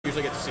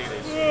usually get to see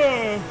these.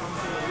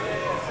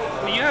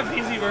 Well, you have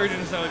PC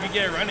versions, so if you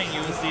get it running,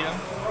 you will see them.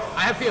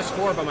 I have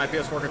PS4, but my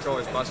PS4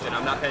 controller is busted.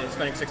 I'm not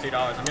spending $60.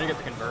 I'm gonna get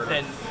the converter.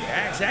 Then,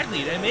 yeah,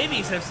 exactly. Then maybe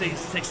instead of saying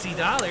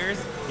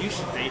 $60, you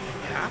should pay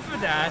half of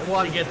that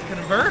to get the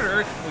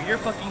converter for your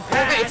fucking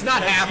pack. Okay, it's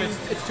not half.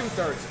 It's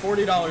 2/3.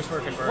 $40 for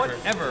a converter.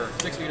 Whatever.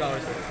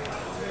 $60.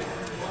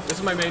 This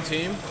is my main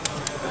team.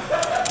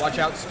 Watch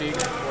out, Steak,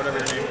 whatever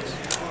your name is.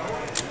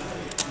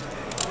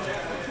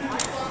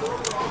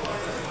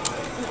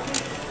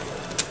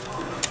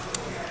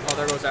 Oh,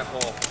 there goes that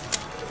pole.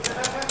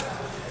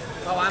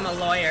 Oh, I'm a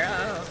lawyer.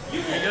 Oh.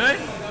 You good?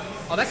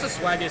 Oh, that's the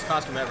swaggiest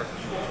costume ever.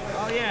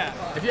 Oh, yeah.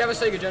 If you have a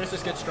Sega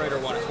Genesis, get Strider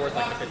 1. It's worth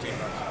like the $15.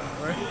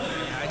 Right?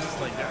 Yeah, I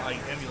just like that, like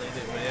emulate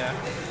it, but yeah.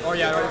 Oh,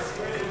 yeah.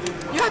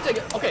 You have to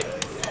get, okay.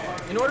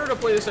 In order to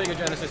play the Sega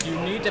Genesis, you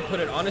need to put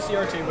it on a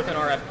CRT with an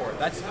RF port.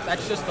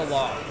 That's just the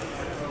law.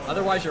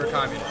 Otherwise, you're a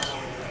communist.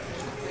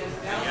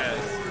 Yes.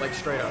 Like,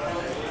 straight up.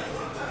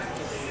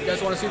 You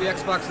guys want to see the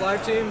Xbox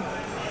Live team?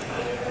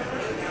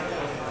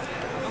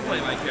 I'll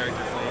play my character,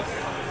 please.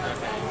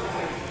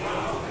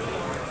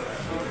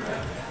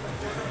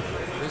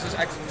 This is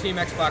Team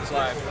Xbox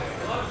Live.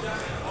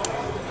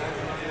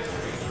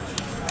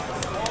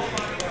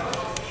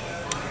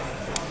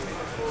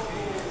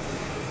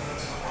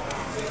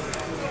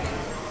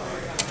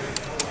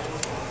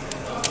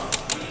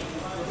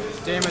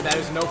 Damn it, that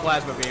is no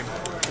plasma beam.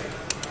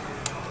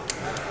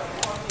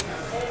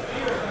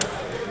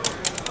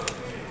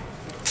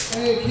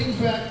 Hey, King's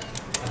back.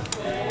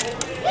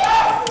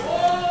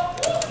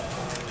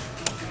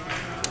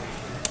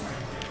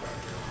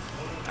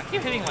 I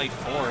keep hitting like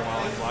 4 while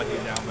I'm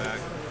blocking down back.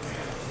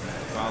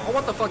 Wow. Oh,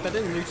 what the fuck? That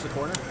didn't reach the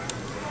corner.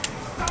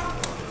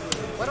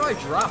 Why do I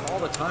drop all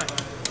the time?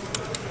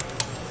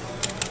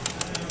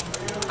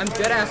 I'm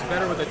dead ass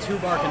better with a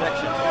 2-bar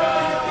connection.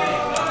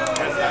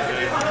 That's not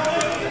good.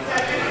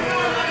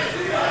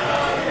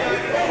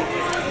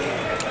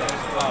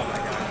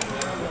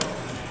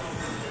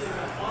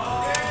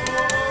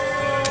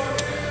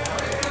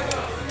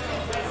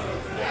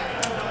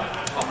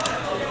 Oh my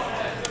god.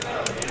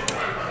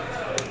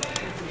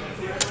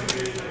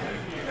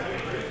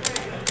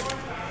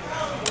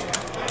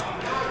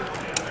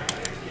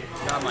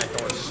 God, my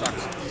Thor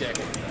sucks dick.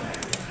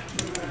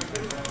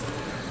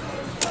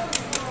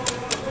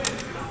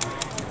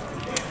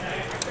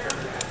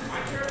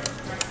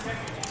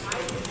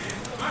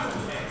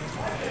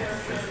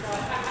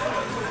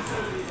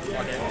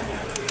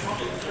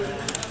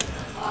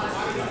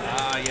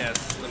 Ah, yes,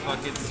 the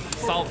fucking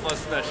Salpa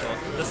special.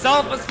 The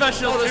Salpa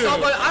special, Oh, the too.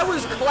 Salpa, I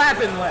was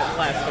clapping last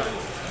time.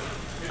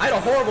 I had a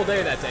horrible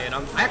day that day, and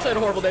I actually had a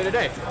horrible day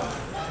today.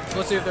 So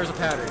let's see if there's a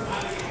pattern.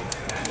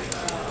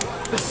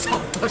 The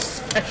Salpa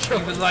special.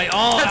 He was like,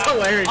 oh, that's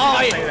hilarious.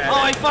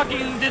 I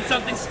fucking did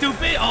something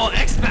stupid. Oh,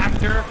 X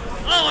Factor.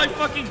 Oh, I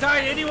fucking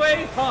died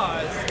anyway.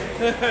 Pause.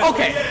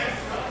 Okay,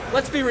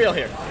 let's be real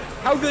here.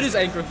 How good is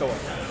Anchor Thor?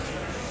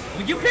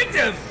 You picked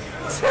him.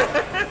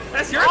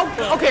 That's your fault.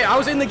 Okay, I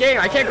was in the game.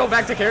 I can't go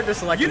back to character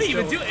selection. You didn't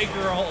even do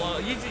Anchor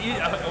Hulk. You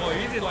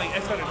did like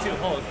X Factor 2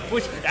 Hulk,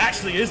 which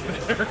actually is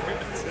better.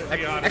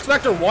 X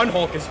Factor 1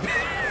 Hulk is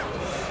better.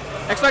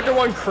 X Factor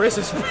 1 Chris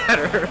is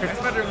better. X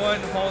Factor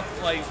 1 Hulk,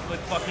 like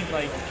with fucking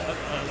like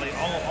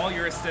all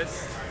your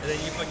assists, and then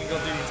you fucking go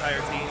through the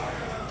entire team.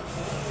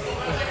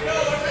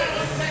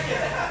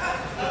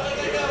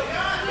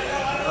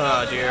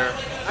 Oh dear.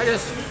 I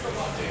just.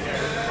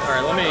 All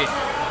right, let me.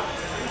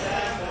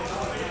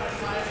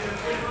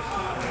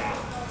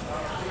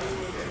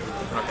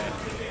 Okay.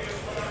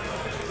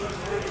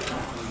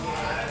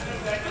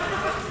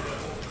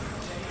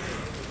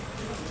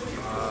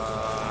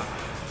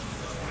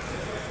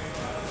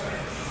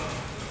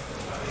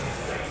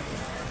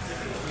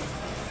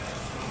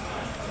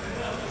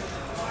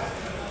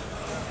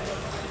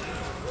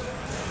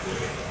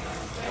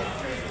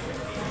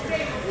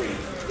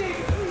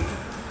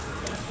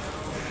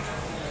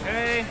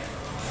 Okay.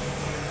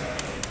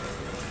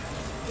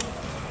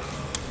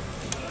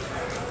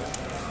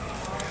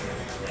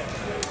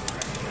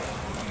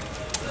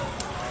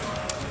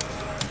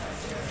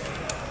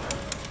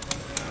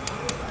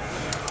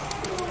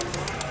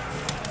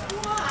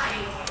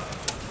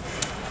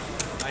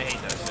 I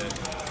hate that shit.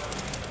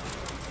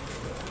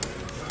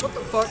 What the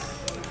fuck?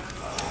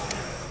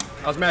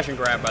 I was mashing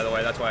grab, by the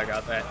way. That's why I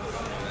got that.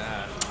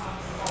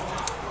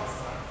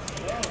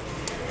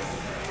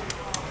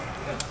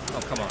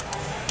 Oh, come on.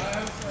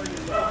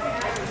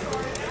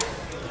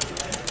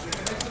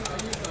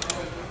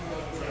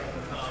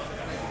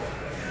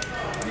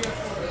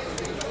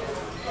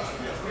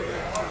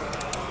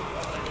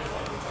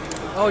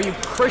 Oh, you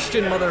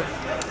Christian mother.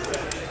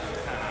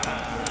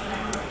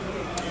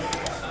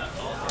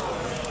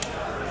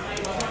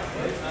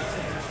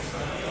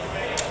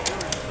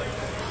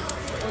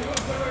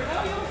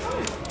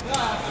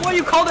 What,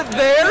 you called it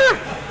there?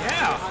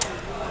 Yeah.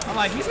 I'm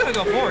like, he's gonna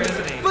go for it,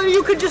 isn't he? But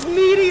you could just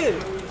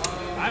median.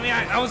 I mean,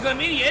 I was gonna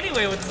meet you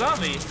anyway with the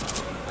zombie.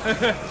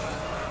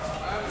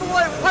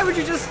 Why would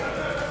you just...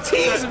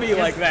 tease me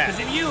like that?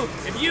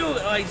 Because if you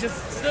like just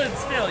stood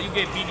still, you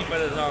get beaten by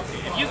the zombie.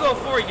 If you go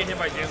forward, you get hit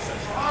by Jensen.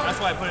 That's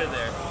why I put it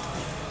there.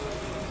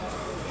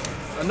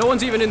 No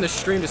one's even in the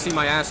stream to see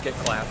my ass get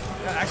clapped.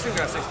 Actually, we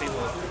got 6 people.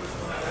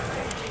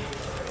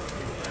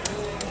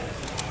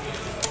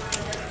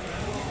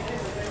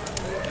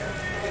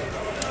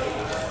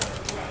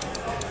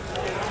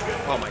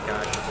 Oh my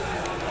god.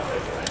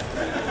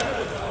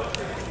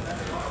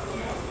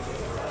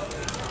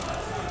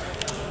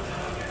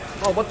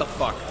 Oh, what the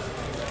fuck?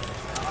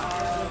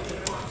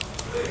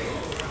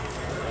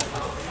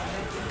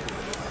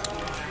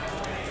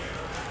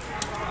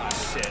 Oh,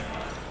 shit.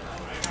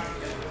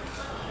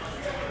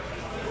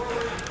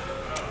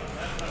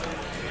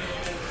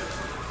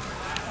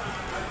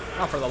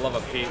 Oh, for the love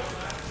of Pete.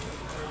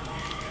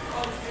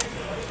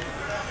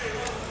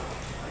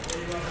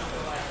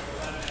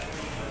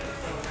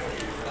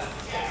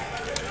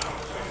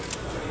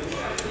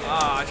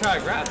 Ah, I try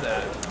to grab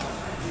that.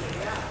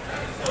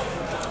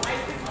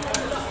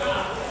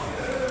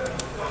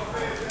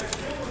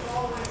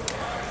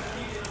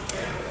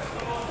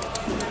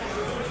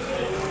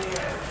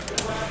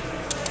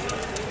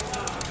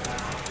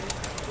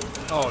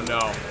 Oh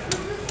no.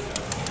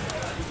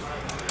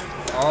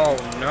 Oh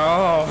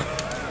no.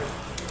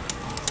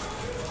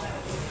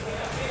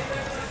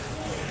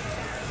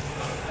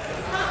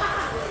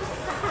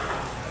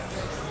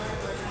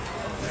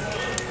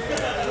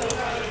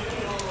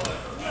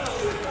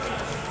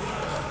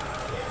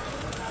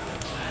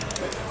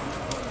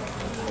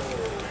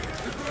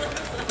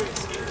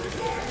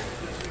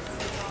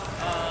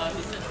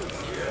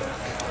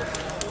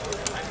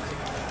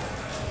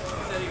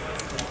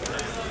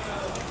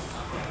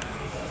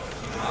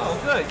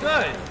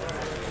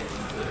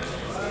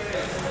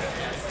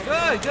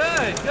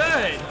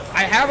 Good.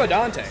 I have a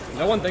Dante.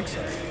 No one thinks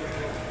so.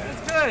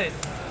 That's good.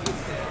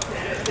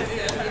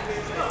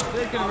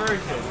 Good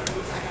conversion.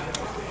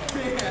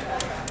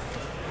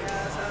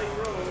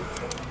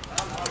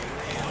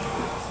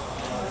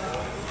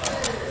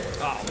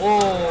 Oh,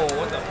 whoa,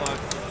 what the fuck?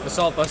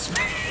 Assault bus.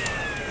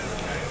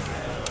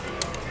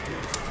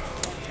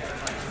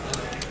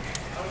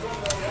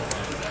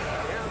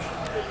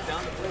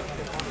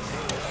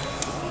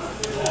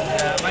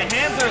 Yeah, my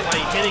hands are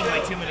like hitting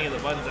like too many of the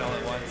buttons all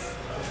at once.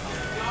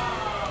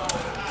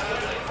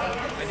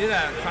 I do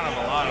that kind of a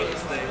lot on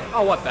this thing.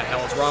 Oh, what the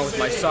hell is wrong with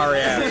my sorry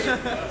ass?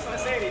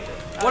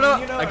 What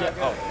up? I get.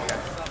 Oh,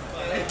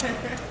 okay.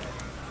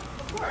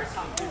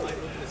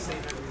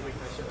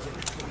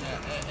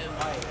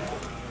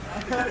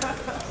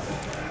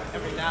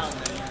 Every now and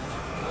then.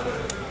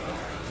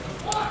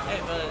 Hey,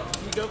 but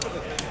you go for the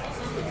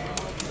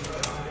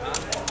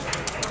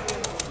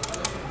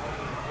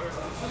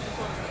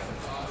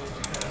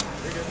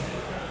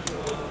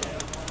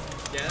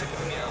yeah, that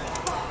got me out.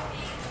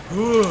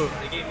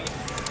 They gave me.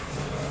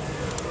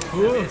 Can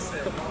I have your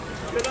attention?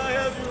 Can I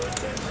have your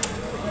attention?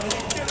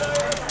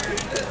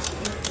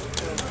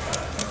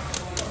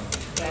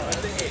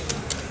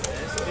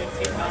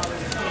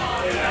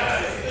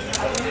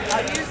 I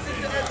used it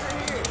to enter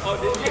here. Oh,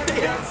 did you?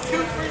 Yeah, it's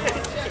 2 free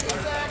entries.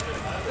 Exactly.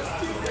 It's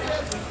 2 free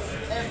entries.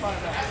 And $5.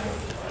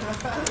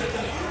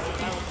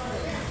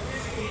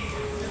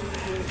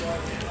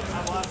 I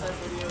watched that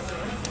video.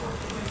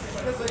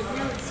 It's like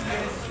huge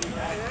space.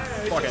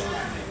 Fuck it.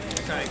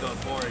 I'm trying to go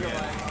forward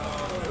again.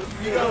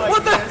 You go like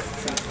What the?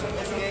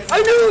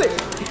 I knew it!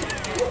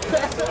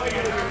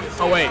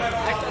 Oh, wait.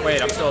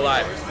 Wait, I'm still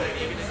alive.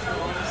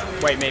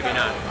 Wait, maybe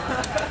not.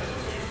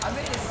 I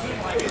made it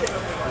seem like it's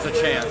There's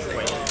a chance.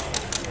 Wait.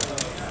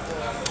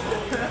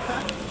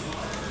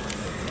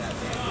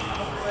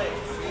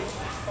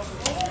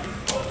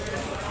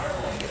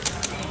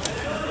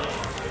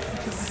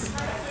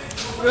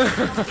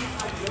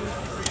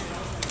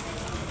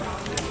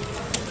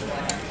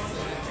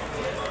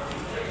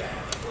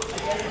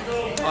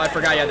 Oh, I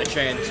forgot you had the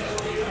chains.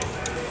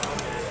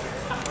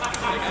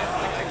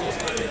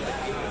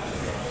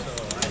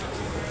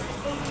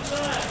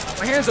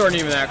 My hands aren't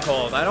even that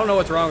cold. I don't know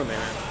what's wrong with me,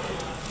 man.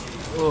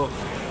 Ugh.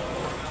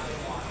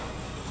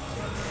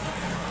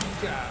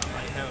 God,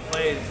 I haven't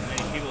played as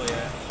many people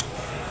yet.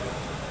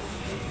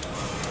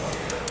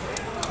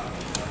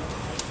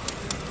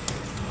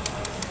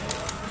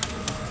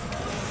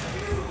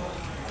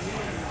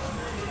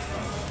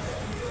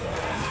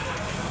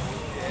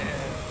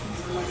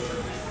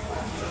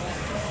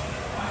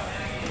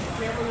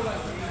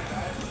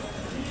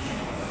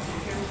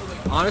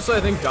 Honestly,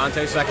 I think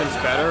Dante's second's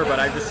better, but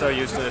I'm just so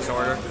used to this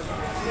order.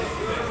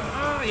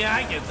 Oh, yeah,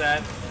 I get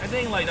that. I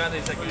think like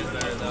Dante's second is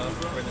better though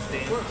for this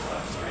team.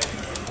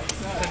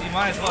 Because you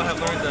might as well have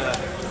learned the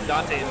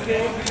Dante in the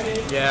game.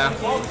 Yeah.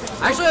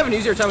 I actually have an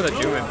easier time with a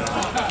Doom input.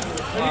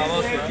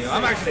 Most people do.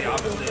 I'm actually the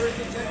opposite.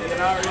 You're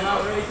not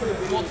ready for the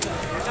You're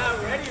not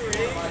ready,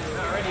 Ray. You're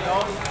not ready at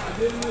all. I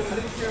didn't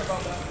care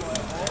about that one.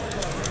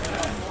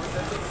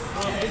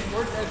 His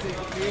work ethic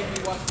made me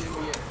watch the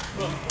NBA.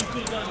 Bro, you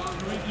could have done it.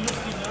 You know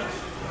Steve Nash?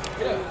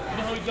 Yeah. You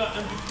know how he got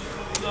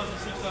MVP?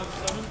 2006,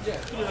 2007. Yeah.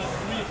 Could have had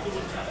 3 if there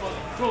wasn't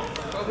bro.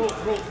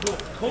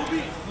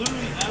 Kobe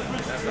literally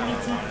averaged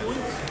 22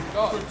 points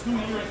for 2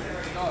 years.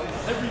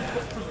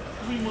 For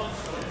 3 months.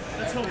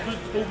 That's how good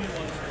Kobe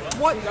was.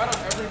 What? He got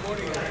up every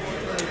morning at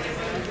 4:30.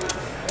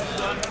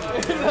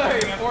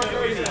 Like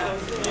 4:30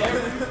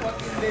 every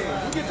fucking day.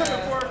 You get up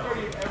at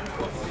 4:30 every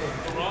fucking day.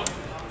 The Rock?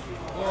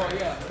 Oh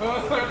yeah.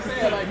 What I'm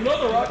saying, like, You know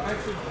The Rock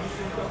actually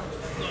juices himself?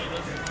 No, he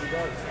doesn't.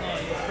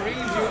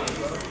 Green juice,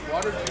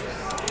 water juice,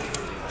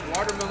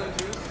 watermelon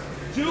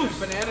juice,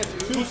 banana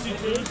juice, Pussy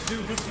juice.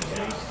 pussy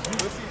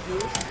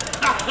juice.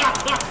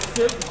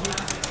 Sip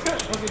juice.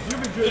 Okay,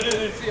 Jimmy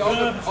juice. See, all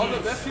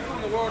the best people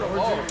in the world are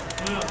bald.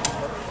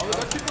 All the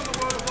best people in the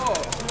world are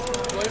bald.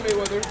 Floyd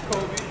Mayweather,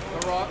 Kobe, The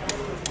Rock,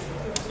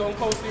 Stone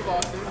Cold Steve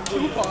Austin,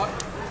 Tupac.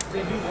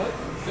 They do what?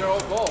 They're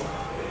all bald.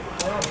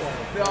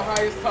 They're our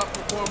highest top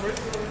performers.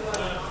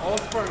 All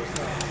sperm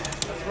cells.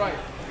 That's right.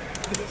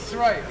 That's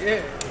right,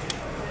 yeah.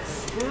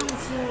 Sperm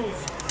cells.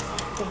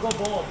 So go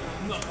bald.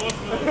 No, fuck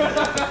no.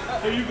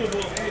 Hey, you go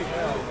bald. Hey,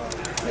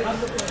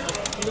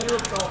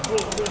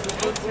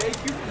 It'll take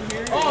you from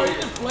here to Oh, here.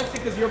 you just flexed it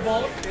because you're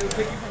bald? It'll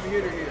take you from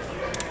here to here.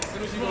 As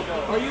soon as you go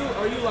bald.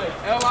 Are you like,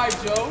 L.I.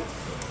 Joe.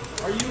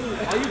 are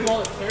you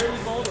voluntarily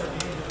bald or do you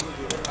just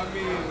do it? I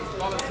mean,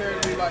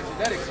 voluntarily by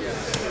genetics, yes.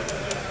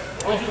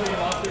 Oh, so you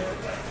lost it?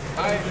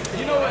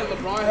 You know what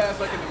LeBron has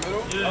like in the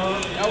middle?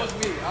 That was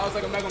me. I was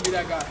like, I'm not gonna be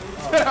that guy.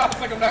 I was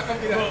like, I'm not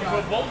gonna be that guy.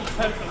 But bald is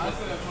perfect. I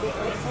said,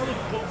 How did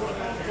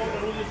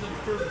bald is in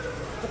Kirby?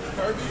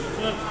 Kirby?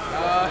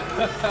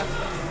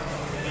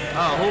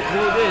 Oh,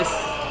 who this?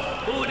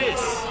 Who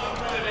this?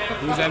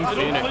 Who's M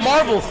Phoenix?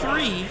 Marvel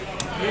 3?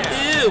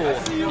 Ew.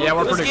 Yeah,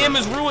 we're This pretty game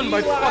good. is ruined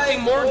by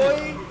fucking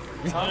Morgan.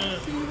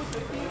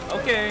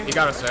 Okay. You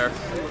got us there.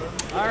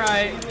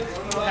 Alright.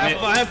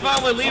 Have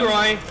fun with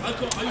Leroy.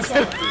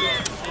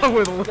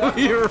 With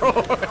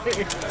Leroy.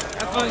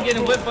 Have fun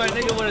getting whipped by a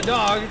nigga with a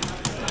dog.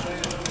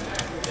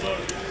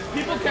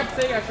 People kept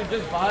saying I should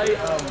just buy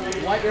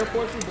white Air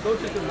Forces, but those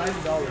shits are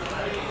 $90.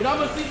 You know how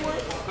much these were?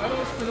 I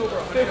don't spend over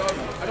 $100.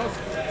 I don't.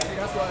 See,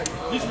 that's why.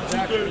 These were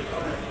 230.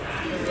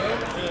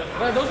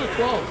 Man, those are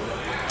 12.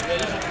 Yeah,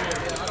 these are 12.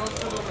 I don't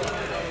spend over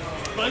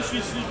 $100. But I used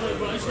to see, bro,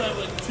 I used to have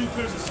like 2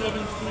 pairs of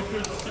 7s, 3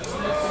 pairs of 6s.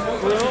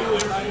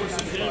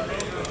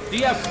 Do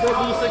you have sport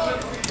blue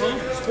sixes?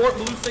 Sport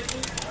blue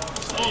sixes?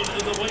 Oh,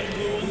 the white and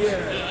blue ones? Yeah,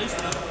 I used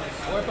to have.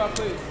 Or if I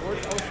played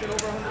sports, I would spend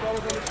over $100 on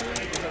the shoes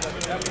because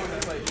at that point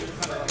it's like you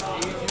kind of like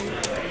age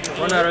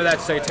you. Run out of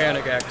that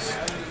satanic X.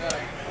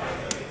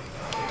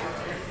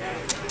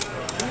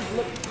 These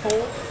look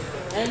cold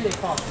and they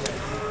cost me.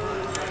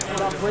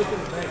 Without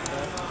breaking the bank,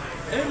 man.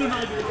 And they're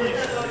not even great.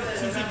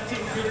 Seems like you're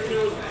taking good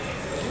care of them.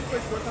 You play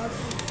sport time?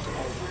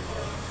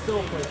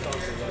 Still play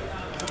soccer,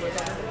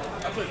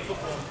 I played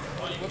football.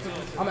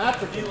 I'm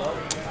African.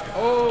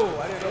 Oh,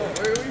 I didn't know.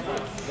 Where are you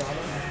from?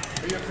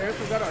 Are your parents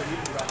from that or are you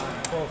from that?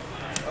 Both.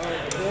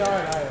 They are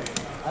and I am.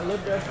 I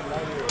lived there for 9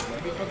 years. You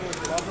be fucking with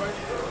your love, right?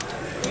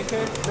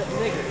 Nigga.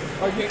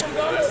 Are you from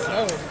Ghana?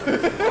 No.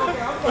 Okay,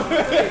 I'm from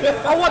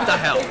Oh, what the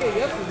hell?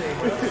 yesterday,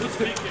 bro. Let's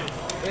make it.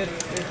 It's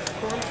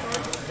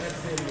cornstarch that's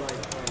been like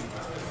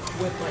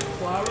with like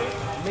flour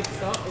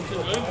mixed up into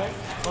a ball.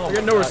 Oh, I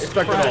got no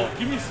respect at all.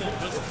 Give me some.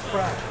 That's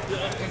Crack.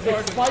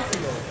 It's spicy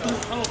though.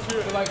 I don't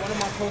care. But like one of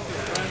my closest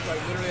friends,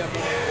 like literally I've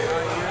been here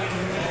for 9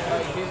 years,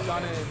 like he's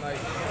done it and like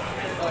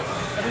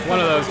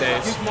One of those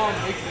days. his mom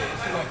makes it.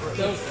 She like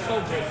so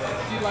good.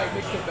 She like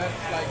makes the best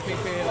like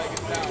KK like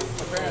in town.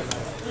 Her parents.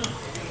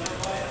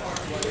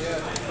 But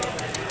yeah,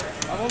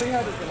 I've only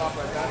had this a lot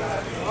like that. I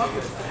had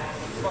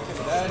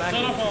fucking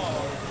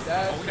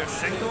dad. We got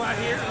Senko out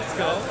here. Let's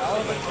go.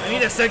 I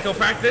need a Senko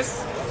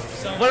practice.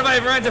 What if I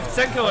run to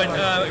Senko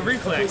and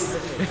Reflex?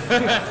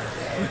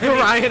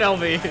 Ryan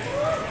LV.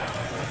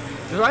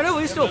 Does Ryan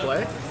LV still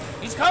play?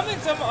 He's coming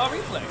to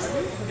Reflex.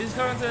 He's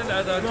coming to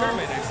the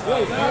tournament next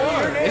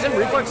time. Isn't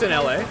Reflex in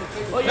LA?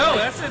 No,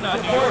 that's in New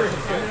York.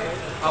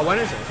 When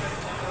is it?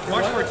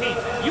 March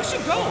 14th. You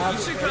should go. You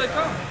should really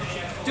come.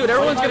 Dude,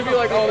 everyone's gonna be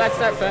like, oh, that's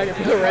that faggot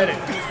from the Reddit.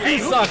 He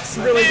sucks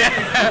really bad.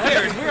 Who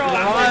cares? We're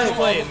all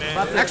playing, man.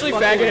 Actually,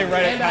 faggot and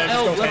Reddit kind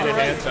of just go hand in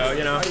hand, so,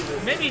 you know.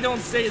 Maybe don't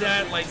say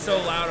that like so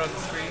loud on the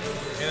screen,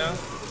 you know?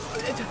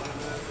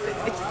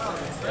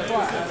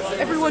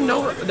 Everyone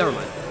knows. Never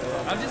mind.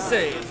 I'm just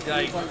saying,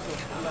 like,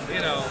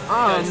 you know,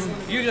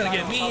 you're gonna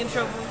get me in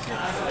trouble.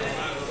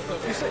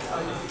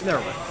 Never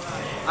mind.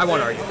 I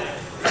won't argue.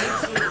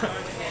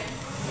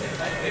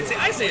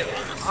 I say it.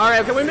 All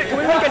right, can we make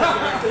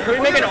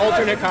an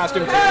alternate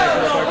costume tier list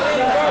real quick?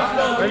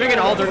 Can we make an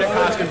alternate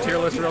costume tier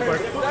list real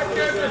quick? No.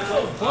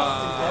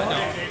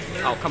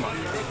 Oh, come on.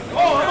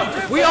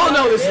 We all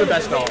know this is the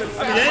best doll. I mean,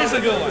 that is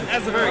a good one.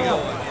 That's a very good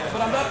one.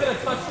 But I'm not gonna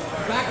touch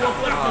back one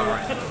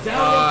foot,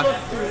 down one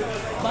foot,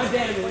 my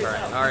damage.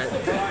 All right.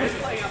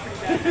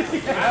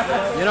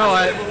 You know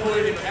what?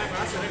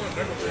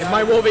 If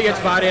my Wolvie gets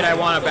bodied, I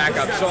want a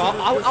backup. So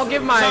I'll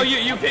give my. So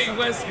you pick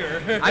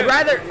Wesker. I'd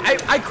rather.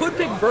 I could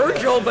pick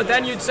Virgil, but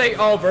then you'd say,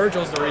 oh,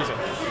 Virgil's the reason.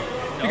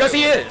 Because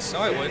he is. No,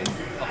 I wouldn't.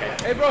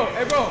 Hey bro,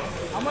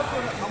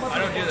 I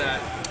don't do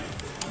that.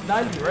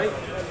 90, right?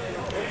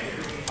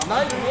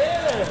 90,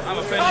 yeah. I'm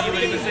offended you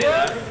would even say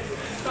that.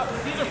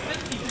 These are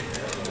 50.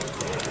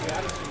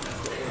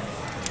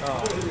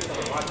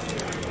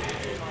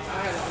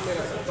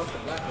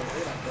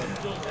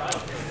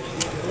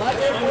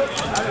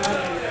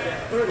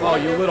 Oh,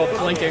 you little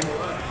plinking. It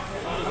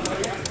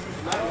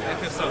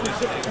feels so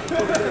misleading.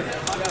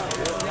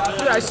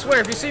 Dude, I swear,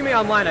 if you see me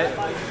online,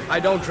 I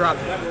don't drop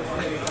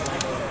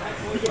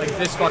like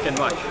this fucking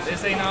much.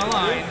 This ain't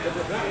online.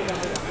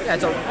 Yeah,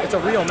 it's a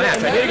real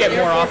match. I need to get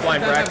more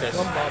offline practice.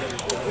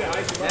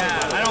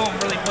 Yeah, I don't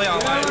really play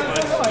online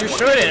as much. You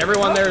shouldn't.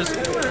 Everyone there's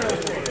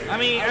I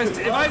mean,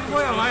 if I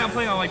play online, I'm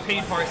playing on like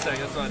paid parsec.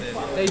 That's what it is.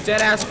 they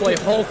dead ass play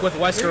Hulk with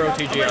Wesker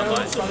OTG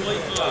online.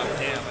 Oh,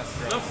 damn, that's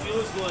gross. That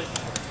feels like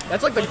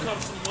That's like the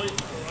have some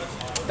weight.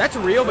 that's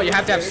real, but you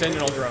have to have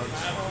Sentinel drones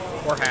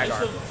or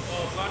Hagar.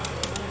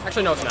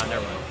 Actually, no, it's not.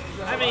 Never mind.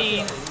 I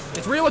mean,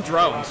 It's real with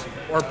drones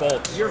or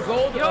bolts. Your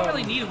gold. you don't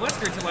really need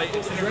Wesker to like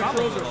your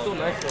combos are still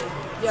nice though.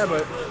 Yeah,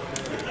 but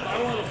I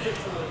don't want to fit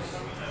for this.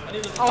 I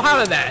need to oh, how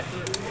did that?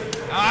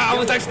 I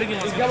was actually thinking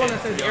it was Got one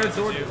that says Air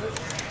Jordan.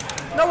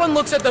 No one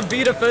looks at the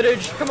Vita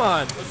footage. Come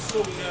on.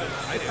 still be at.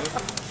 I do.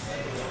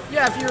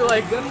 Yeah, if you're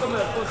like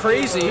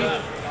crazy,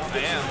 I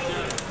am.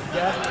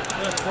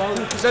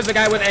 says the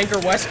guy with Anchor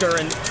Wesker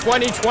in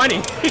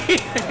 2020.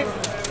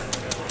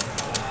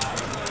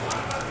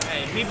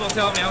 Hey, people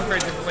tell me I'm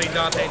crazy for playing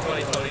Dante in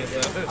 2020.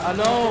 So. I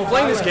know.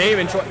 playing this game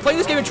in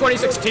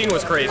 2016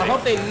 was crazy. I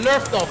hope they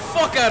nerf the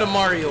fuck out of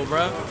Mario,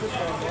 bro.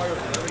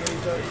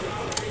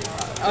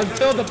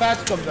 Until the patch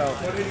comes out.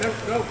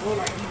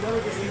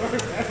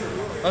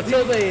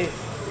 Until they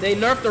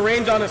nerf the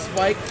range on his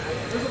spike.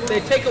 They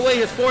take away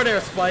his forward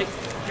air spike.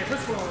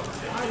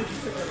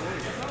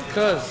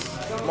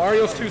 Because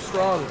Mario's too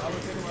strong.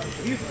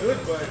 He's good,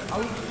 but I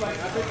was just like,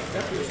 I think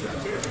definitely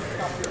stop here.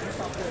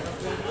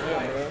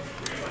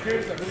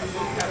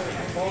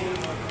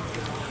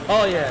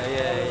 Oh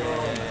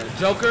yeah.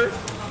 Joker.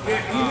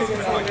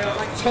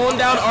 Tone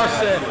down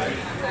Arsene.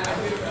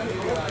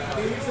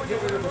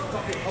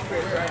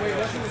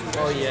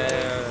 Oh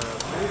yeah.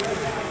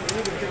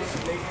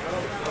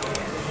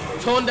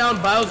 Tone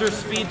down Bowser's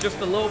speed just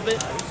a little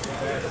bit.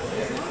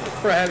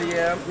 For heavy,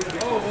 yeah.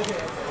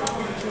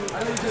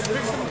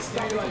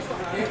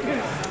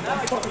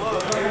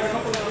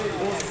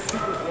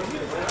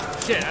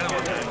 Shit, I don't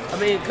want that. I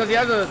mean, because he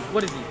has a,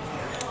 what is he?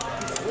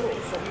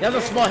 He has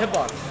a small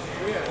hitbox.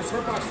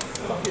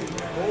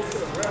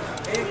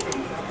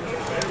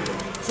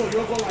 So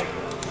you'll go like,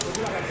 if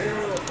you like an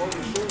arrow or go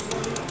to short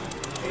something,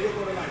 and you'll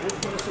go to like, we'll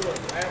punish you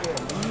with an arrow or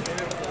move, and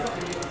then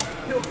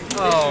he'll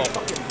Oh.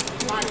 fucking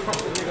flying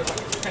across the niggas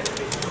like,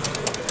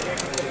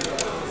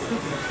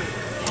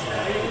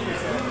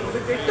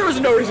 There was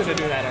no reason to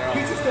do that at all.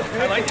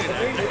 I like doing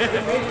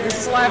that. You're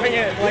slapping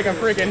it like a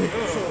freaking.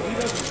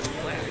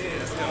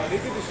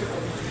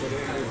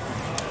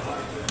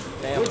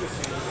 Damn.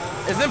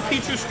 Isn't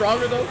Pichu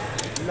stronger though?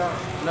 No.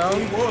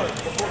 he was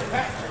before the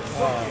patch. He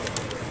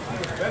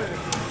was better than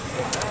Pichu.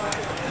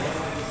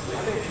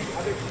 I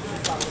think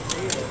Pichu's got the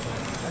deal.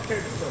 That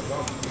character's so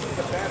dumb. He's a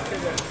bad kid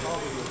that's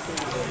stronger than Pichu.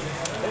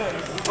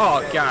 Oh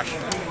gosh.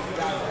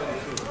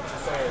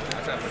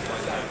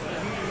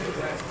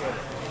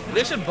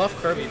 They should buff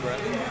Kirby, bro.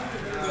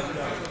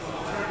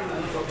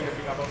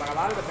 Like a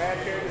lot of the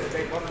bad characters,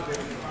 they buffed it.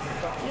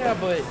 Yeah,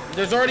 but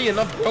there's already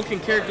enough broken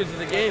characters in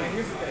the game.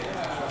 Here's the thing.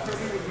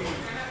 Kirby would be, he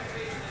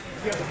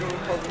has a good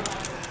recovery.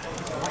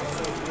 Like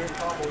some weird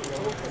combos,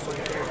 so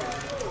he can.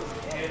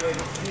 And then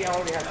he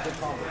already has good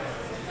combos.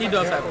 He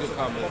does have good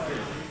combos.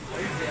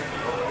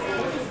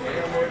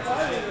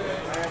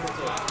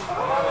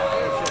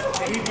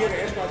 And he did an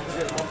end guard to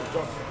get off the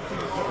jump.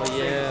 Oh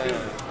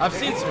yeah. I've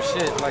seen some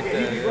shit like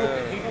that.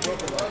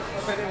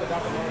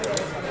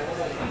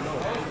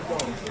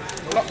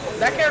 Oh,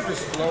 that character's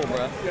slow, bro. I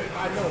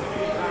know.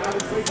 I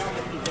was way down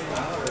there.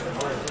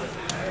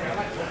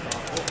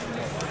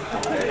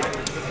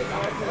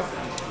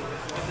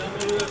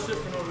 Downloaded that shit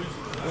for no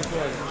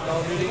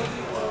reason.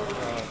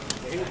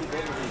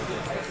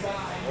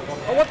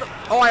 Oh what the?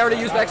 Oh, I already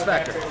used X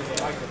Factor.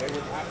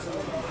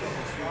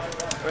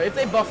 Or if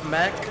they buff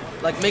Mac,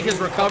 like make his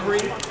recovery.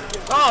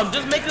 Oh,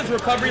 just make his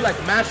recovery like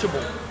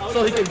mashable,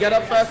 so he can get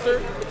up faster.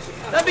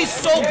 That'd be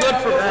so good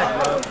for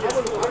Mac, bro.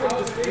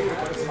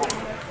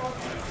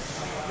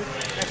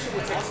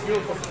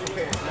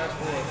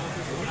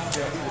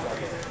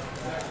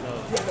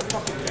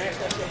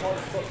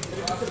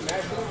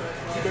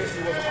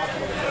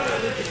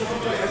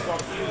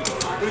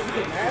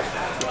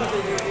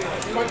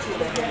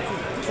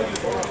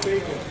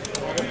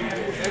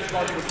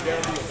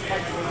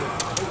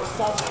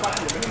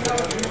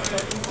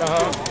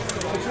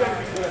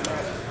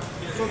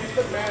 So if you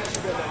could match,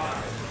 you could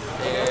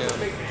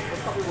make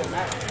recovery with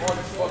match hard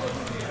as fuck.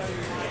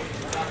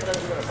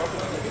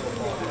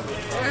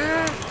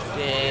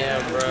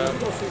 Damn, bro.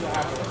 We'll see what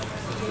happens.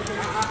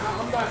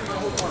 I'm not going to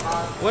hold on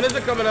high. When is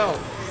it coming out?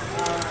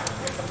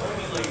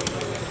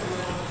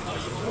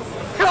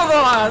 Come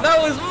on, that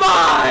was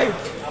mine.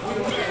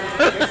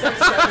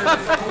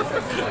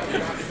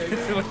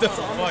 What the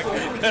fuck?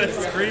 That is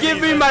crazy. Give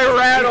me my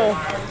rattle.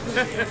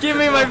 Give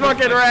me my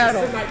fucking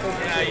rattle.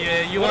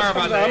 Yeah, you are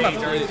about that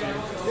age, aren't you?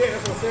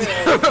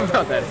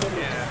 About that.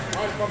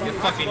 You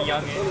fucking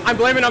youngin'. I'm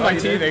blaming on my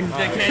teething.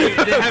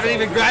 They haven't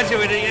even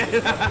graduated yet.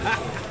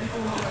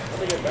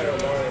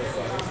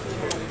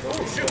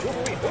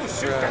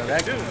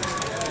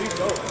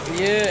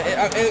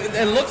 Yeah,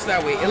 it looks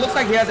that way. It looks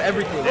like he has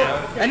everything.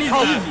 And he's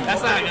easy.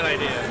 That's not a good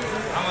idea.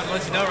 I'm gonna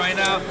let you know right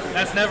now,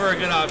 that's never a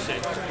good option.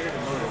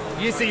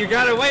 You see, you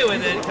got away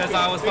with it because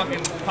I was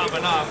fucking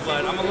popping off,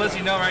 but I'm gonna let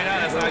you know right now,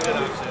 that's not a good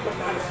option.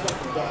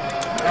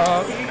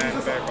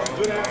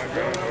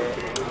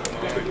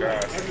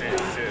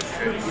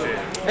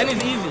 And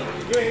he's easy.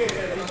 But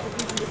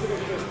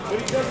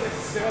he doesn't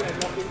excel at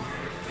nothing.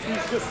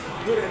 He's just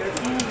good at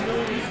everything.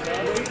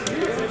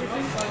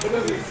 But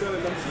doesn't excel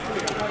at nothing.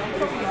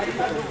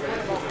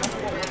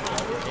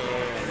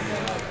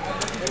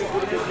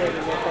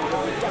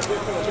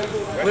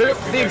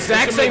 The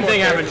exact same thing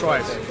happened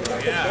twice.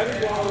 Yeah.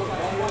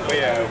 But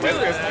yeah,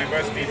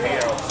 reverse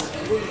BPL.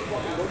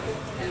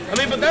 I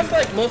mean, but that's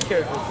like most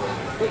characters.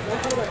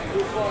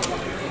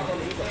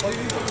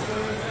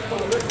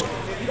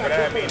 But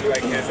I mean,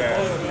 like his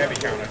heavy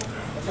counter.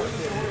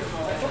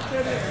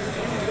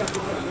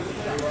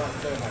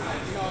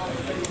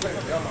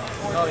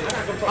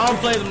 I don't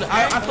play them.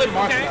 I play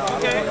Marshall.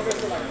 Okay.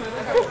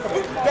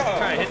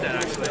 Try to hit that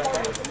actually.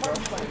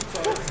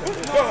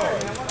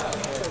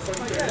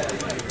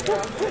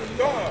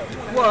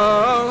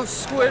 Whoa,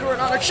 Squidward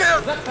on a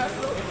chair.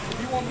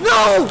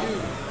 No!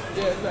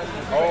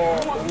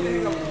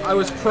 Oh, I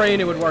was praying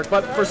it would work,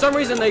 but for some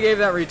reason they gave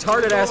that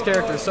retarded ass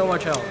character so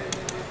much help.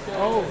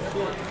 Oh.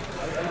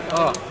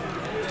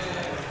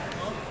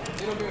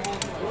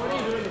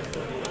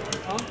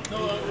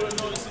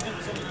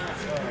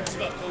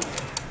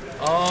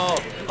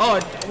 Oh,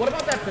 what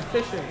about that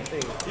petition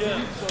thing?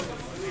 Yeah.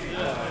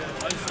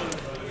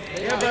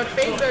 Yeah, but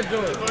things they're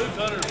doing.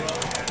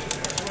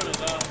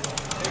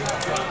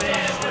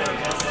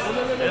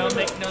 It don't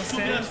make no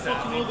sense.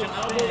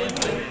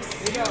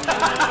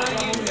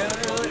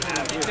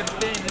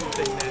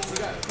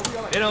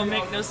 It don't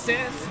make no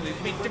sense. We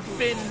make the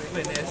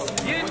business.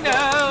 You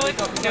know it.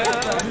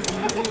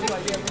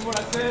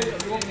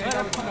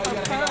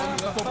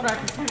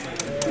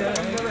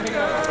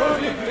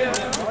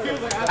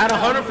 At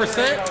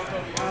 100%?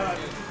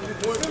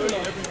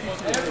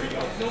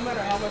 No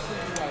matter how much you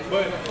like.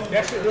 But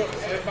that shit real.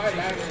 If I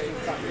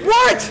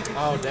What?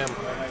 Oh, damn.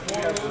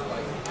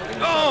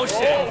 Oh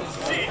shit.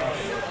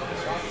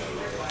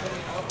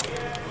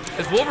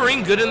 Is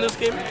Wolverine good in this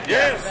game?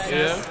 yes.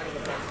 Yeah.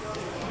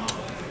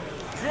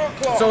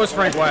 So is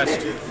Frank West.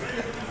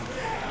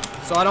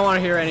 So I don't want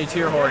to hear any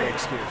tier hoarding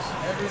excuse.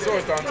 So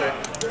is Dante.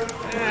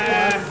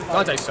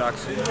 Dante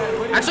sucks.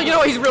 Actually, you know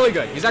what? He's really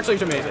good. He's actually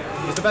amazing.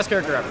 He's the best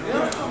character ever.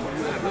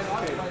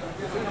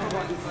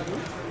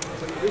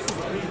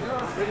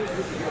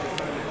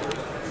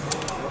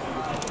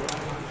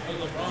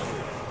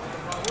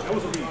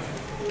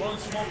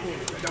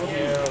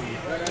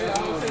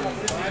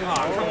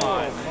 Oh, come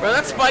on. Bro,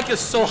 that spike is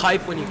so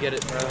hype when you get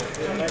it, bro. Oh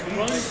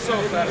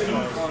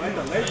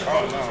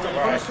no.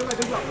 Right.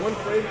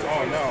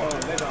 Oh no.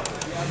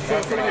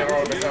 That's gonna get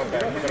all of his health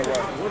back. No matter what.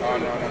 Oh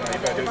no. You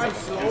better do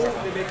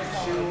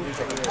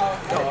something.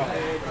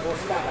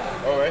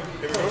 Oh wait.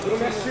 Here we go.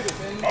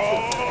 Oh.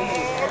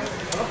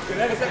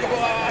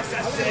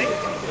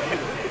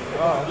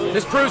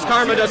 This proves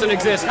karma doesn't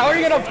exist. How are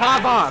you gonna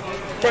pop off?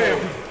 Bam.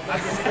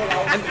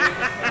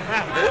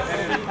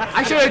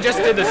 I should have just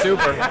did the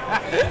super.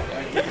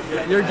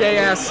 Your gay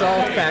ass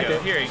salt packet.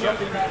 Here you go.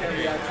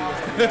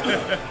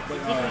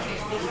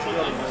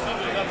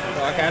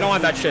 Okay, I don't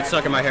want that shit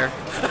stuck in my hair.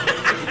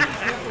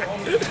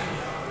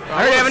 I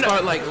already haven't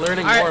start like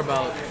learning Alright. more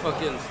about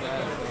fucking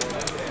stuff.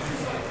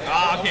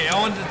 Ah, okay. I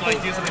wanted to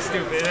like do something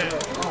stupid.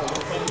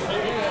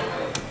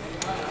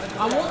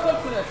 I woke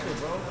up to that shit,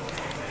 bro.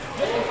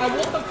 I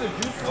woke up to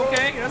juice.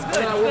 Okay, that's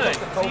good. Good.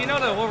 So you know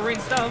the Wolverine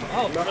stuff.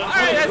 Oh, all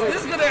right. This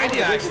is a good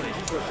idea actually.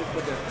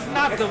 It's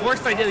not the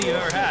worst idea that you've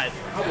ever had.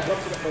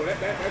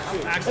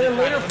 Actually, And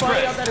later kind of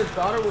finding out impressed. that his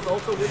daughter was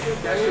also with him.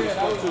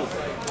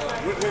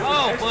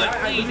 Oh, but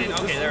he didn't.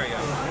 Okay, there we go.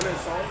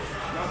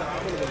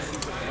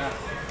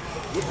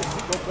 With the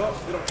seat woke up,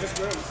 they don't piss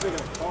around, this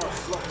nigga car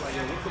slumped like, yo,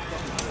 what the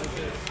fuck is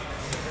this?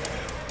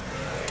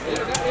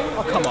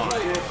 Oh, come on.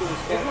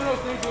 It's one of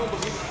those things you don't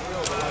believe it's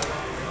real, but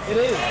It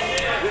is.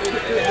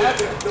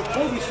 the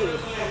Kobe shit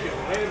was fucking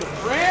random.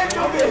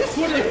 Random?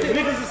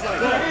 Niggas is like,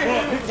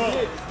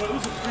 But it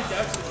was a freak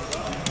accident.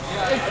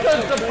 It's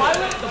because the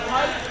pilot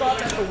thought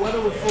that the weather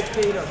was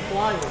okay to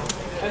fly in.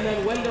 And then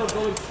when they were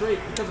going straight,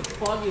 because it's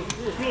foggy as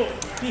shit,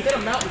 he hit a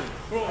mountain.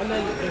 And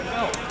then it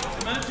fell.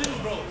 Imagine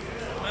if the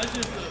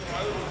pilot was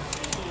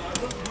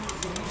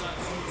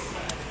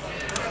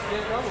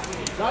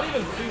Not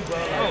even two, bro.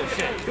 Oh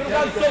shit. Could have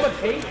gotten so much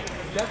hate.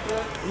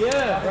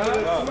 Yeah, bro.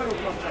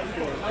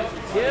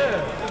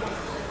 Yeah.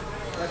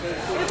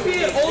 If he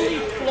had only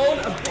flown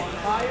a bit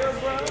higher,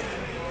 bro,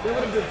 they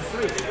would have been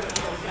straight.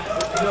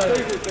 And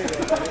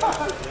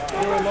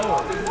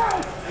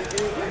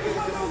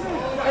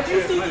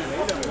you see these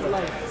fucking,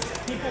 like,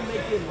 people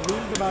making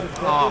memes about his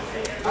death.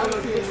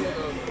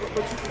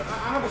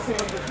 I have a same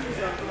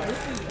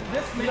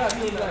this makes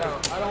me like,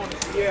 I don't want to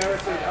see. Yeah, I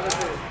would say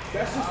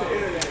that's just the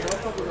internet.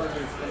 Motherfuckers are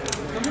just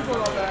some people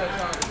are bad at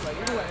times. Like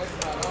even like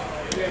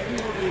yeah,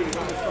 people do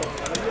on the show.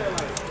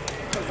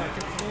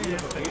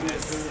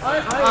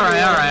 All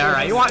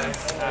right. You want?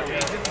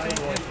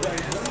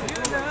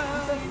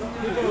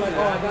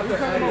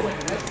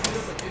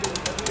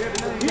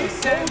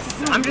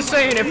 I'm just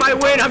saying, if I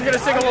win, I'm gonna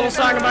sing a little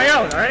song of my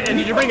own. All right? And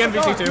did you bring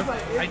MVC2?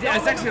 I did.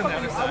 It's actually on the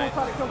other side.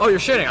 Oh, you're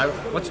shitting.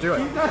 Let's do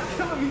it.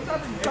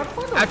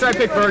 After I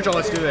pick Virgil,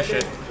 let's do this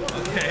shit.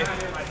 Okay.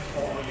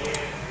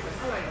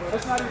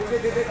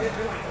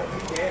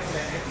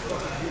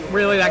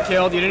 Really, that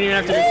killed? You didn't even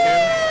have to do 2?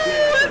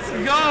 Let's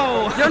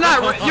go.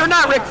 You're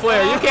not Ric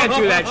Flair. You can't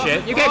do that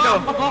shit. You can't go.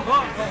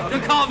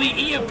 You call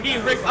me EMP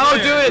Ric Flair. Oh,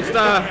 dude,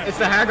 it's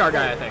the Hagar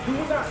guy, I think.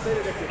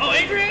 Oh,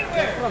 Adrian?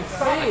 Where?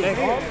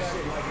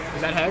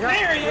 Is that Hagar?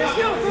 There he is.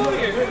 Yo, go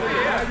here.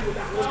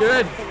 It's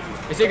good.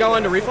 Is he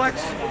going to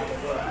Reflex?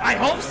 I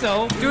hope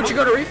so. Dude, you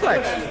go to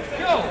Reflex.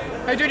 Yo.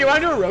 Hey, dude, you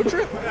want to do a road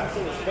trip? Yo.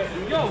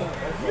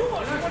 You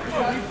want to go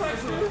to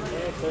Reflex, dude?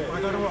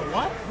 I go to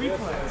what?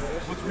 Reflex.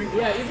 What's Reflex?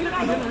 Yeah, even if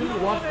you didn't really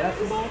watch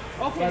basketball,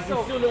 okay, like, so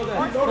you still know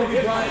that Kobe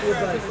Bryant was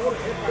like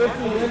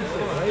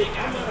influential, right?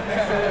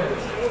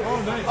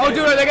 Oh,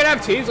 dude, are they gonna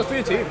have teams? Let's be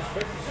a team.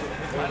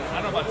 I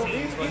don't know about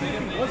teams, but he's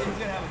gonna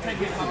have a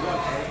 10K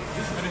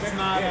competition. But it's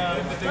not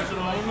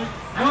invitational only?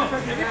 No,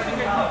 everybody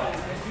gets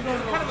you know,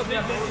 it's kind of a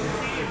big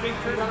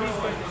tournament,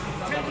 but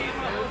 10K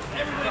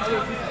everybody's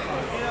going to,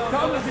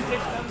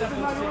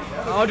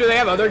 Oh, do they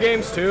have other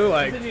games too?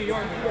 Like. New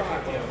York.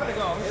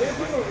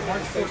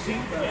 March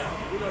 14th?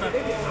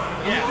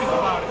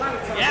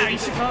 Yeah, you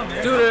should come,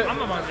 man. Dude,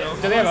 I'm about to go.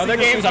 do they have other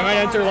games? I might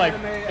enter like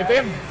if they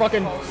have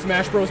fucking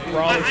Smash Bros.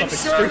 Brawl or something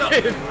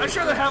stupid. I'm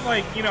sure they'll have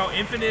like, you know,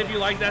 Infinite if you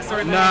like that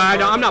sort of thing. Nah,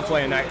 I'm not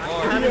playing that.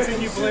 I haven't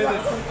seen you play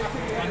this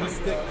on the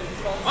stick.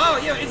 Oh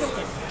yeah,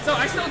 so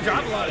I still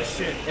drop a lot of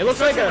shit. It looks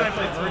like when I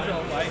play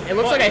Virgil, it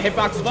looks like a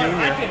Hitbox but I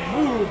Junior. can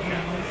move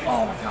now.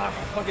 Oh my god,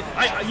 fucking!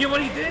 You know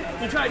what he did?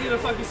 He tried to do the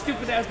fucking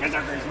stupid ass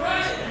berserker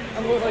slash.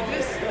 I'm going like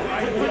this.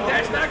 I put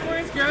dash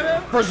backwards,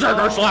 grab him.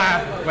 Berserker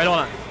Slap. Wait, hold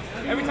on.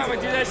 Every time I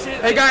do that shit.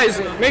 Hey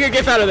guys, make a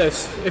gif out of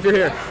this if you're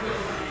here.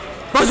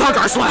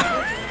 Berserker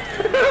Slap.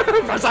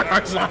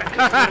 Berserker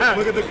Slap.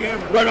 Look at the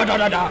camera.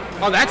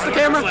 Oh, that's the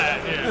camera.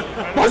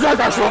 Yeah.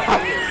 Berserker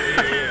Slap.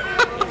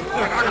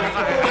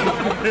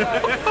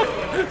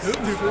 This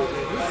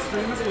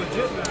stream is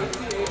legit now.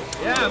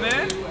 Yeah,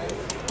 man.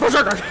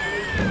 Berserker.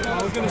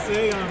 I was gonna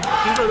say,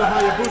 these are the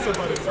Hayabusa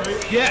buttons,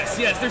 right? Yes,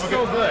 they're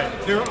so good.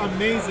 They're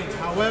amazing.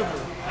 However,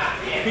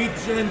 be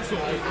gentle.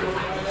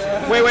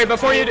 Wait,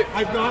 before you do.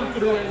 I've gone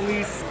through at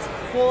least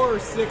 4 or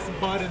 6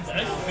 buttons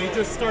now. They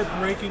just start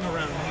breaking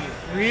around here.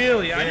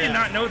 Really? I did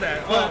not know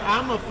that. But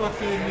I'm a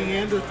fucking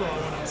Neanderthal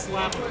when I'm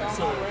slapping them,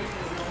 so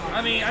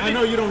I mean, I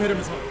know you don't hit them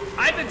as hard.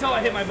 I've been told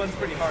I hit my buttons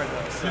pretty hard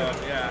though, so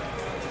yeah.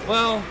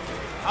 Well,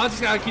 I'll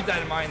just gotta keep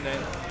that in mind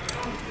then.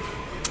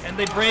 And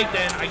they break,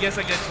 then I guess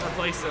I get to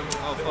replace them.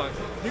 Oh fuck.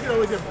 You can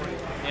always get more.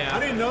 Yeah. I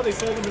didn't know they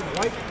sold them in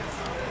white.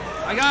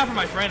 I got it from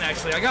my friend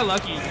actually. I got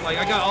lucky. Like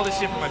I got all this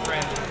shit from my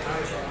friend.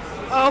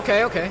 Oh,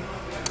 okay.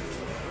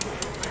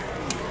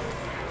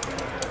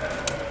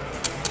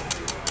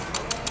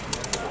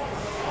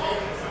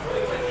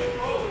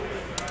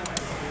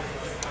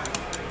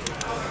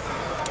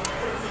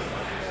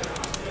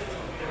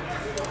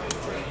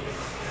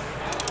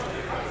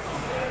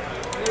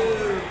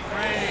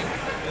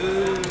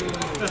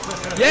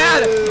 Yeah,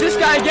 this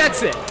guy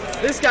gets it.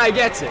 This guy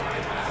gets it.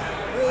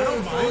 I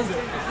don't mind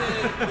it.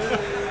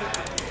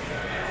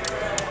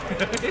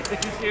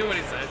 You hear what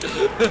he said?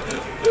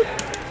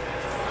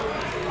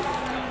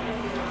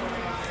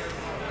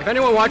 If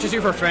anyone watches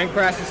you for Frank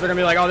practice, they're gonna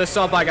be like, "Oh, this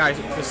salt bus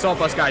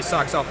guy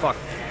sucks. Oh fuck,"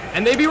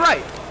 and they'd be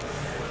right.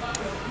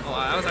 Oh,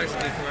 that was actually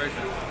a good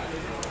conversion.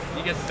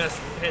 You get the best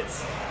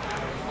hits.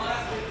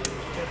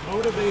 Get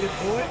motivated,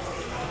 boy.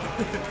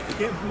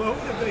 Get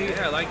motivated.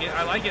 Yeah, I like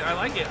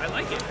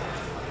it.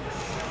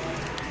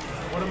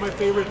 One of my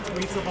favorite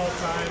tweets of all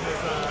time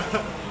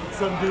is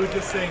some dude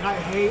just saying, "I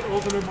hate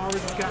Ultimate Marvel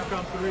vs.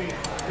 Capcom 3.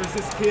 There's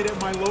this kid at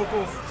my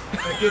locals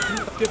that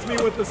gets me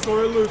with the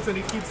sore loops, and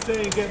he keeps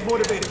saying, get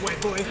motivated, white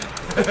boy.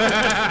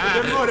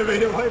 Get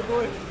motivated, white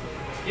boy."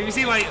 If you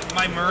see my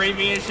Murray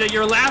me and shit,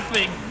 you're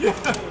laughing. Yeah.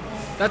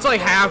 That's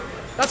like half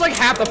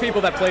the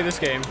people that play this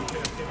game.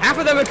 Half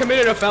of them have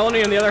committed a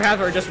felony, and the other half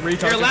are just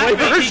retards. You're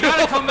laughing. You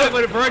gotta come back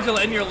with a Virgil,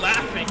 and you're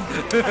laughing.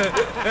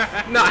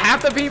 No,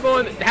 half the people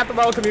in half the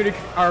Marvel community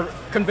are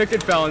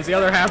convicted felons. The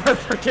other half are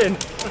freaking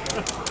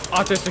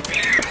autistic.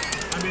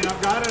 I mean,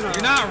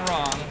 You're not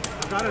wrong.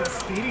 I've gotten a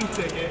speeding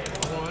ticket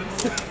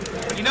once.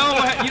 You know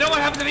what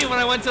happened to me when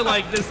I went to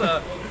like this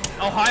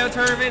Ohio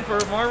tournament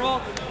for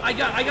Marvel? I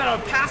got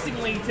a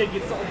passing lane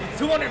ticket, so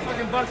 $200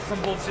 fucking bucks or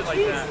some bullshit like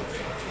that.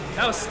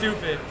 That was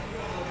stupid.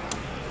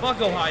 Fuck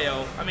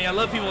Ohio. I mean, I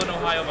love people in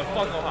Ohio, but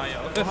fuck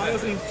Ohio. Ohio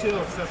seems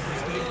chill except for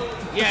State.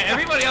 Yeah,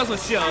 everybody else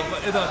was chill,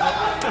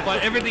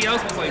 but everything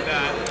else was like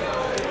that.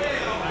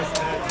 Nice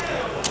match.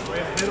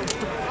 Wait, hit him.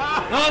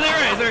 Oh,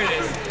 there it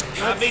is.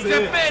 I'll be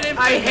tripping in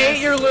I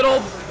hate your little.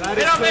 That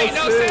It is don't so make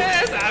no sick.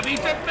 sense. I'll be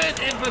tripping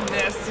in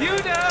finesse. You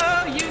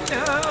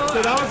know.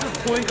 So that was just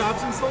point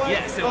option select?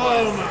 Yes, it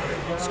Oh was. my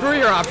god. Screw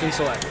your option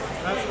select.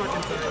 That's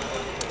fucking terrible.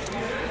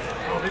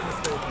 Oh, big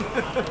mistake.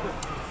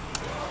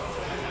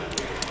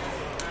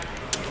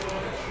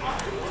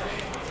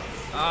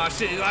 Oh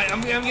shit,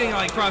 I'm getting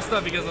like crossed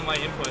up because of my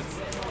inputs.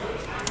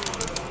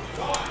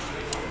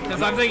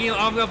 Because I'm thinking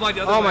I'm up like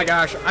the other Oh way. my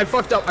gosh, I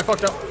fucked up.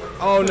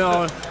 Oh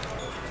no.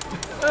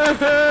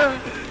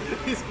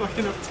 He's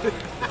fucking up too.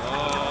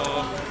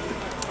 Oh.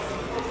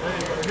 There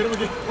you go. Hit him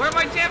again. Where'd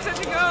my jam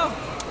session go?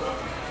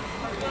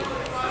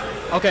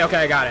 Okay,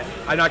 I got it.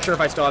 I'm not sure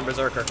if I still have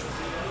Berserker.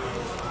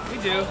 We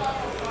do. You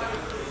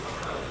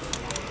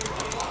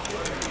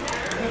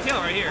can kill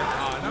right here.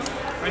 Oh, no.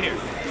 Right here.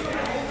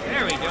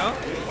 There we go.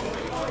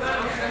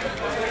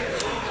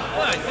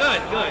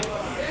 Good.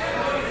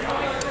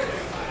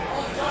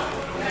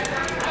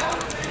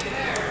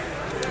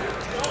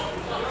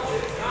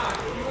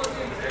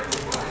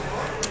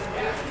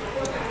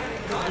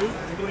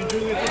 You playing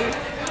Juliet today?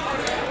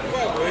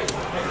 Probably.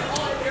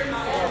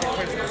 Or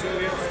play some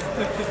Julius.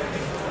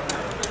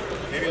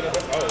 Maybe a little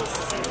bit. Oh.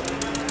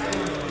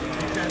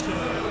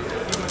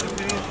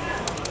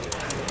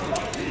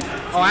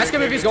 Oh, ask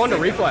him if he's going to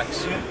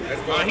Reflex.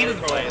 That's Oh, what he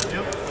doesn't play it.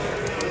 Yep.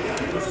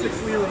 With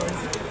 6 Leroys.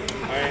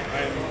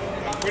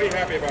 I'm pretty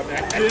happy about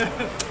that. Yeah.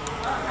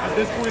 At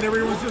this point,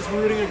 everyone's just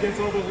rooting against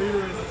all the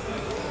Leroys.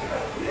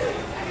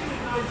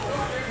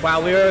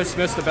 Wow, Leo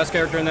Smith's the best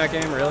character in that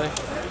game, really?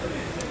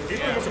 He's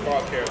pretty much a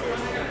boss character.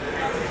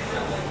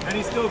 And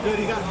he's still good.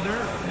 He got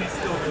nerfed, and he's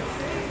still good.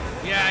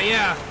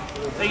 Yeah.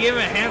 They gave him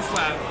a hand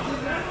slap.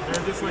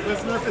 They're just like,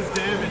 let's nerf his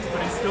damage,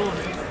 but he's still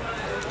amazing.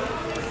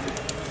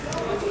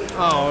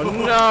 Oh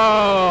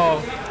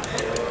no!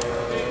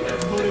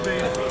 It's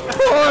motivated.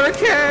 Poor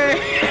K!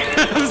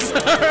 I'm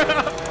sorry.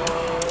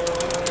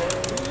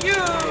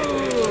 You!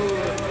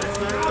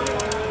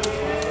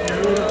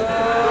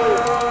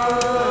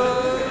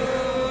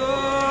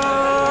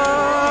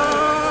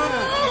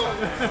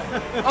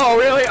 Oh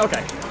really?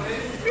 Okay.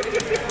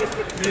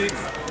 Mix.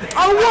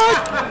 Oh what?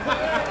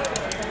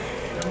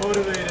 They're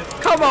motivated.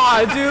 Come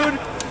on, dude.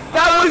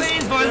 That was.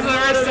 These ones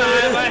are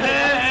inside my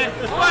head.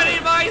 What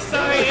am I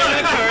saying?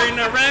 Turn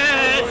the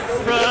red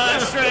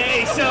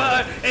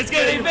frustration. It's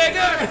getting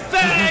bigger.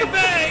 Bang,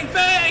 bang,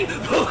 bang.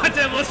 What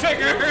devil's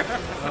trigger?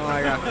 Oh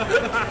my god.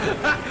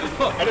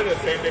 I did the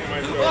same thing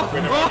myself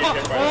whenever I get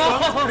hit by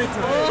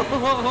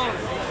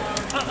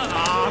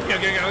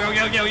Okay.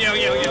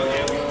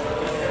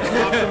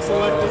 Option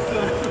select this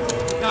time.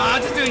 No,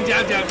 I'm just doing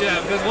jab,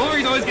 because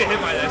Wolverines always get hit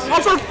by that shit. Oh,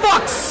 for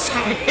fuck's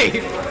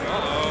sake!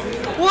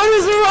 What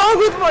is wrong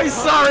with my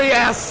sorry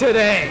ass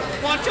today?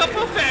 Watch your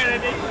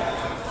profanity.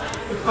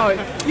 Oh,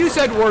 you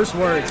said worse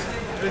words.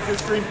 Is this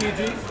stream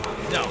PG?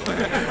 No.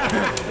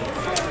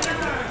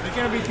 It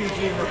can't be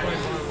PG. We're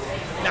playing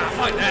Marvel. Nah,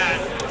 fuck that.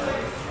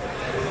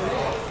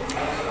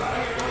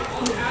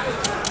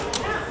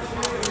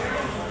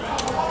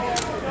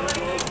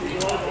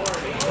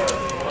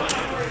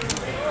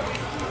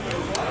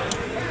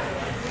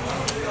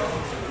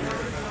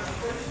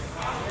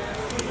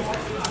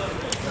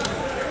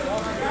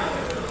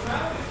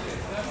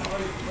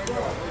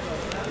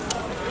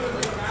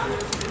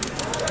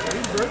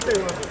 Whose birthday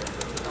was it?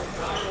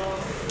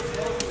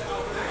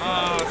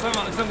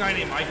 Some guy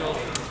named Michael.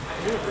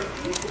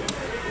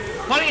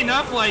 Funny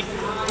enough, like,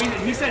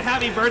 he said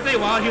happy birthday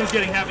while he was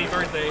getting happy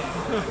birthday.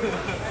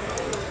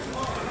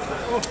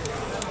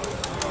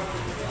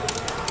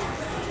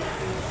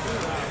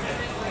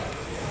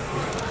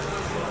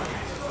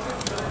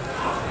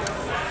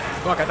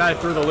 Fuck, I thought I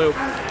threw the loop.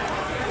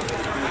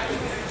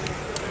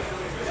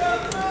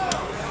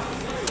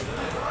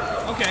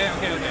 Okay.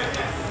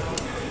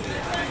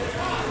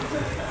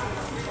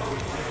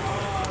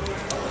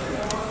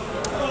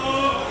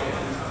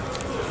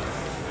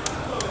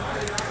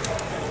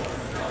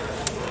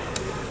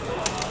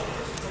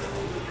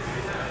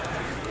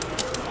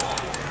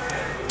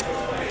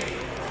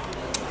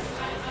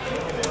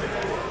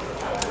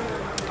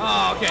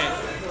 Oh, okay.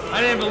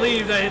 I didn't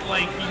believe that,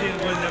 like, he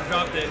wouldn't have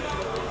dropped it.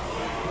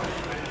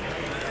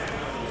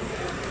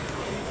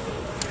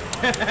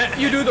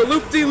 You do the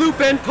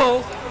loop-de-loop and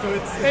pull, So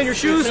and your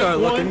shoes are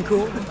 8-1. looking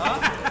cool.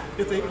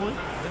 It's 8-1.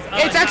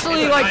 It's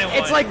actually like,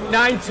 it's like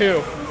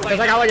 9-2. Because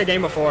I got like a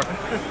game before.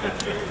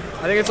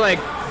 I think it's like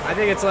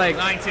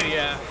 9-2,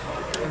 yeah.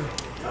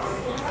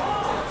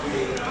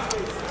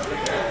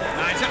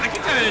 I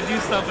can try to do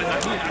stuff in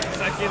 9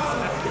 seconds.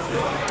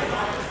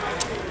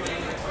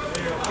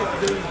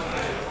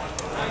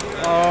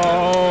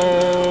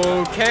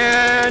 Oh,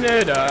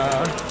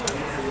 Canada.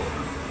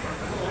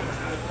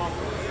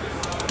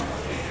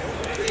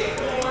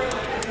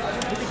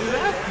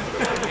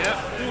 Yep.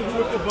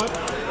 With the butt.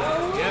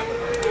 Yep.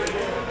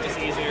 It's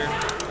easier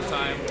this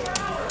time.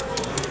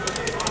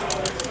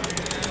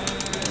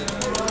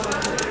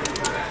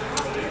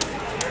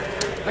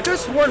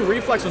 could have sworn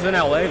Reflex was in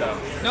LA though.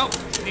 Nope,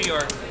 New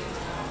York.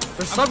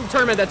 There's some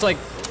tournament that's like,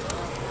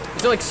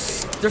 is it like,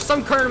 there's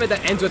some tournament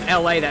that ends with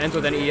LA that ends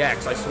with an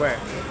EX, I swear.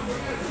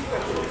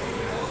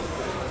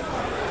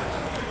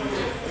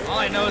 All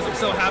I know is I'm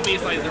so happy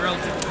it's like the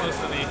relatively close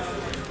to me.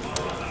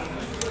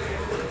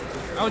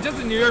 I was just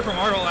in New York for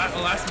Marvel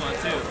last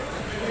month too.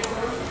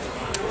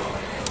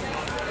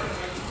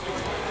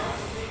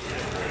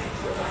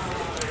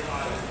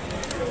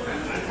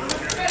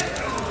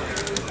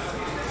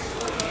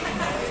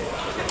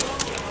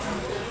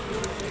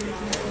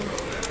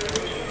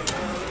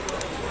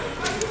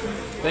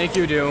 Thank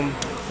you, Doom.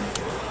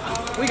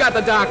 We got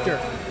the Doctor.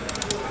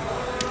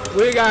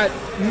 We got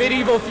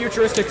medieval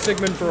futuristic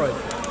Sigmund Freud.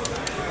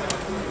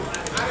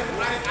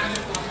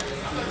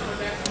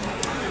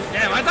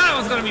 Damn, I thought it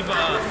was gonna be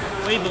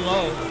way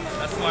below.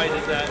 That's why I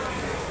did that.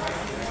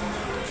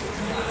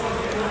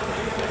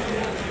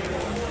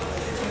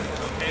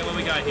 Okay, what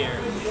we got here?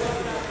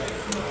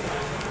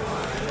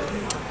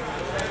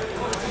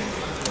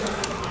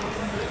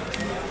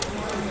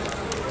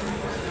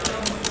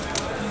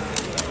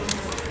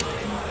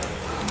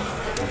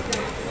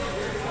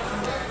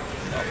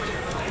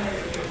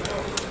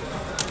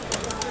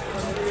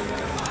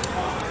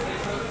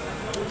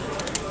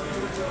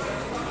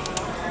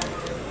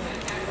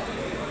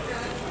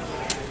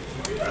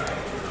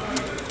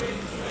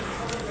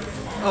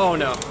 Oh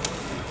no.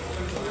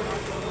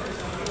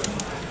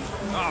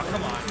 Oh,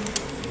 come on.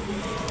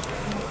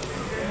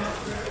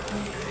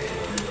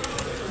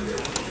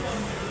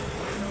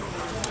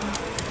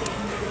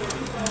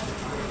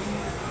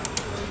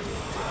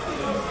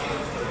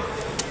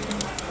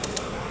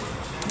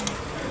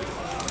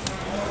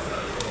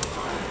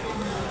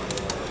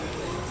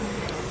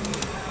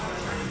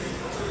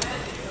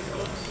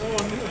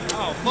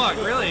 Oh, fuck,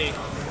 really?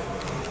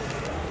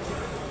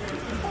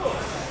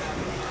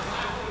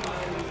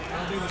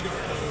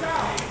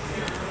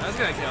 That's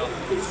gonna kill.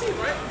 PC,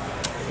 right?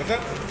 What's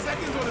that?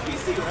 Seconds on the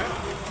PC, right?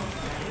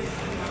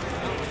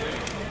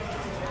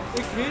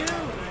 It can.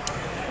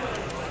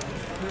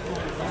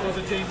 Oh,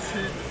 the James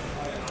shit.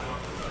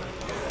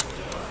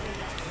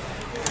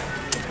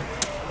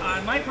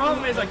 My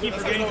problem is I keep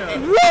forgetting to.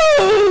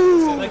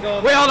 Woo! Like,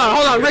 Wait, hold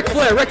on. Ric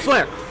Flair.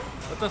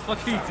 What the fuck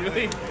are you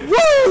doing?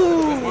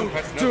 Woo!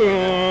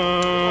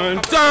 Dun,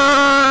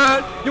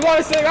 dun. You want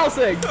to sing? I'll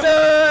sing.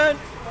 Dun,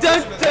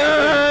 dun,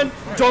 dun.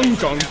 Dun,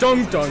 dun,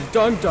 dun, dun,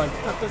 dun, dun.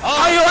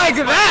 Oh, you like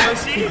that?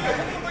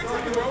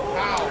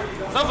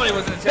 Somebody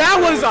was in the chat. That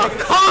was a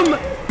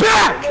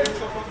comeback.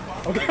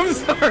 Okay, I'm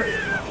sorry.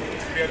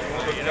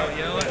 You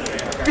know what?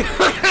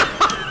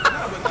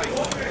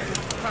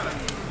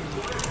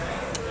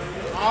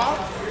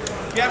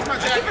 Yeah, it's my I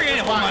keep forgetting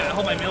to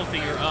hold my middle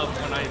finger up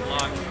when I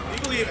block. You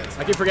believe it?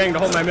 I keep forgetting to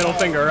hold my middle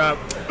finger up.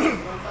 Yeah,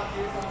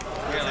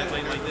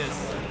 like this.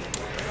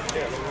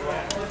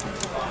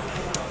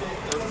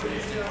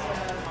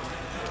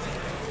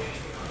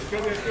 It's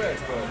gonna be a stress,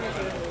 but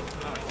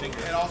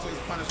it also is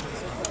punishment.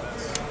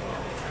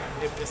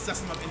 It sets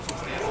them up into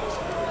stances.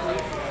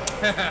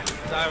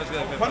 So I was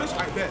gonna Punish?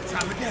 I bet.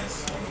 Time to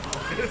guess.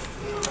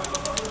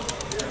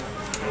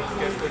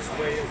 Guess which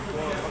way it's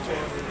going.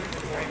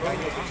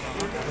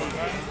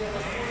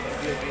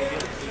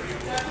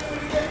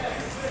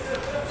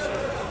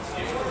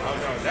 Oh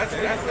no, that's the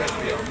I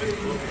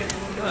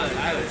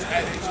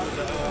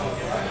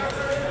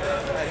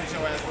hit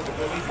your ass with the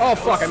boogie. Oh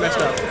fuck, I messed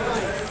up.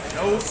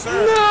 No sir.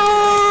 No!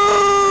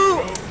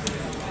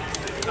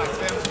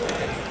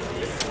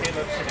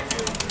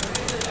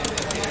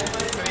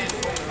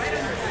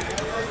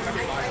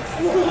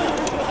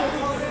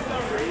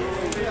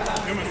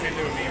 Remember the same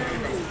thing with me when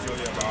it comes to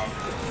Julia Bob.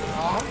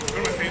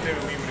 Remember the same thing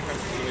with me when it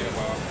comes to Julia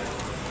Bob.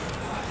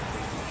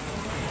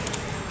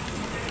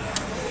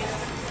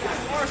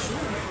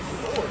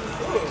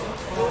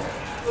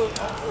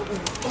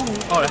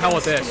 Oh, the hell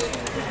with this.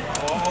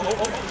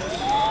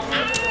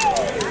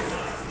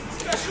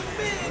 Special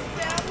big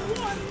down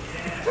one.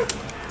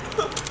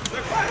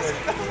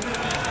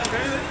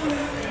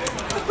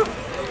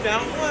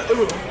 Down one.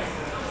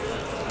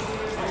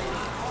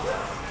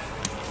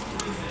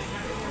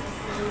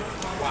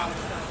 Wow.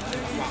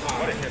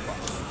 What a hit box.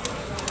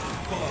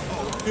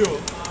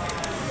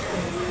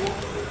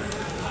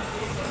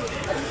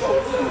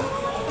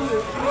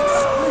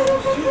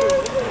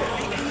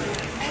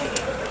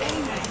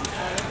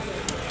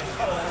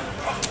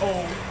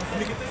 Oh, let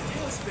me get that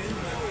tailspin.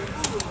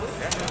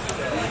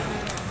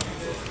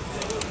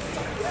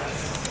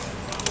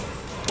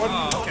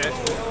 Oh, okay.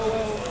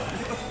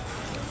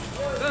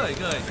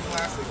 Good.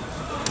 Classic.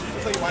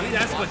 I'll tell you why.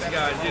 That's what you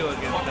gotta do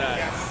against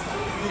that.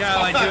 You gotta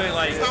like do it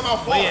like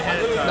way ahead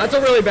of time. That's a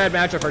really bad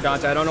matchup for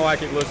Dante. I don't know why I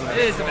keep losing It that.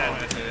 is a bad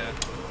matchup, yeah.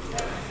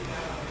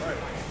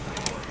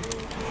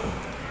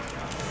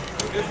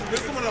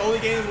 This is one of the only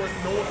games where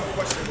no one can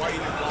question why you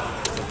didn't block.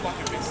 It's a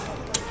fucking big stuff.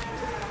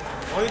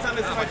 The only time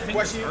this is like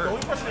question, the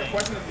only person that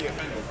question is the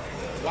offender.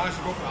 Why don't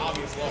you go for the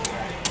obvious level?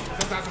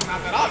 Sometimes it's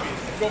not that obvious.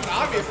 You go for the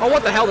obvious. Oh,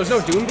 what the hell? There's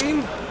no Doom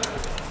Beam?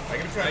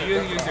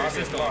 You use your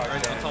assist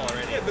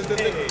already. Yeah,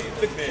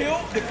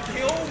 the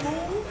kill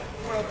move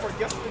for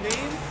guess the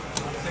name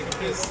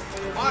is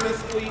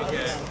honestly.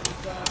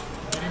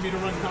 You need me to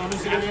run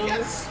commentary on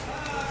this?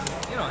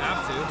 You don't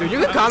have to. Dude, you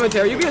could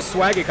commentate. You'd be a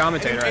swaggy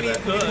commentator, I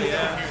bet. Good,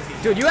 yeah.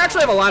 Dude, you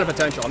actually have a lot of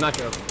potential. I'm not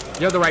joking.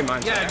 You have the right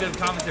mindset. Yeah, good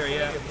commentary,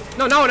 yeah.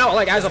 No,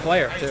 like as a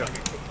player, too.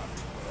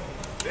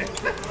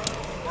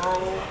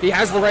 He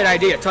has the right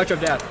idea, touch of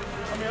death.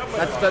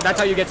 That's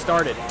how you get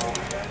started.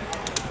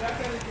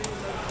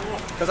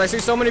 Because I see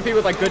so many people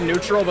with like good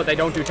neutral, but they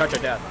don't do touch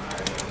of death.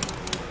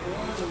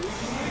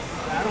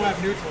 I don't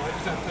have neutral, I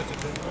just have touch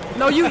of death.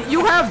 No,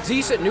 you have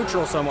decent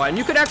neutral somewhat, and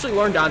you could actually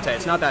learn Dante.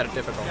 It's not that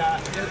difficult. Yeah,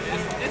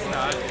 It's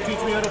not.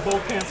 teach me how to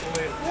bolt cancel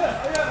it.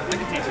 I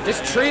can teach you.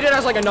 Just treat it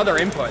as like another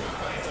input.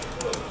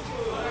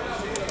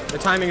 The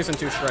timing isn't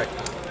too strict.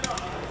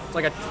 It's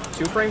like a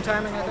 2-frame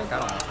timing, I think? I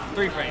don't know.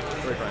 3 frames.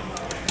 3-frame.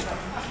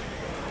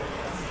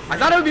 I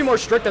thought it would be more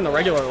strict than the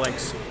regular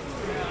links.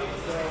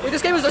 Wait,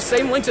 this game is the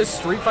same links as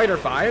Street Fighter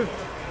V? I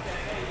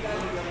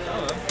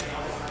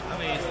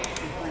mean,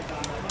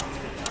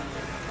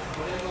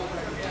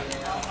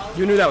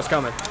 You knew that was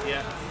coming.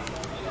 yeah.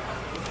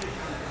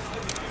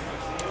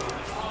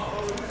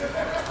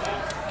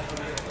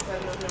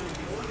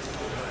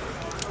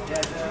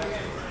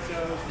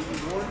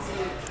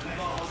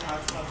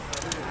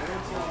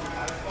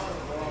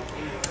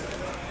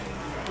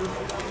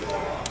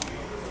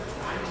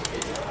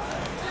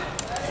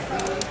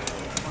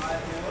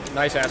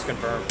 Nice ass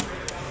confirm.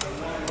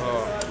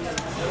 Oh.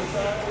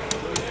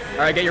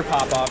 Alright, get your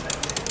pop off.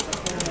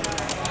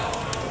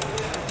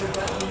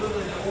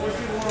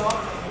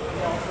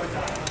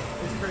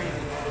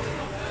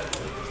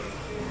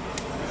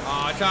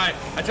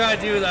 I tried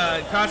to do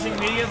the crouching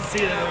medium to see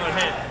that it would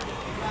hit.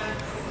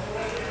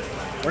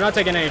 We're not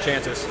taking any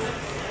chances.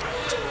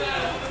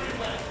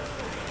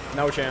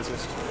 No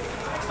chances.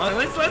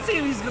 Let's see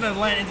if he's gonna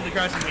land into the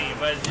crouching medium,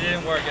 but it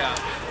didn't work out.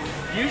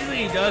 Usually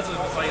he does when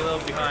it's like a little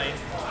behind.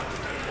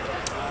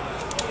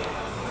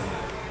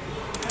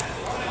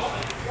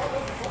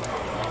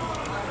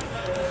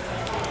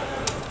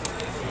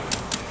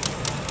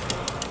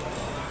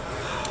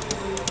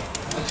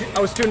 I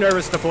was too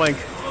nervous to blink.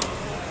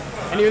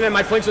 And even then,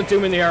 my blinks with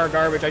Doom in the air are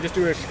garbage. I just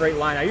do a straight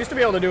line. I used to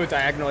be able to do it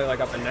diagonally,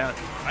 like up and down.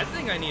 I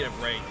think I need a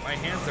break. My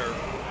hands are.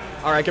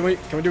 All right, can we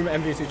do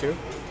MVC2? You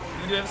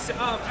do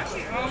have.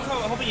 Actually, I was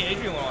hoping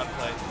Adrian would want to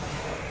play.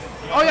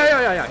 Oh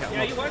yeah.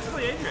 Yeah, you want to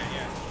play Adrian,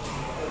 yeah.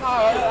 No,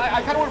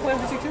 I kind of want to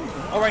play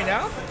MVC2. Oh, right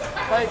now?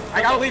 Like,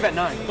 I gotta leave at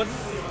 9. But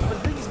the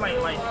thing is, my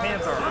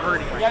hands are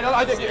hurting right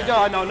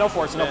Yeah, now. no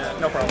force, no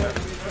problem.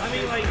 I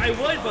mean, like, I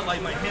would, but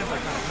like, my hands are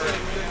kind of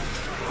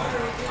hurting.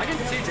 I can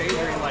teach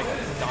Adrian like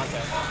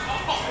Dante.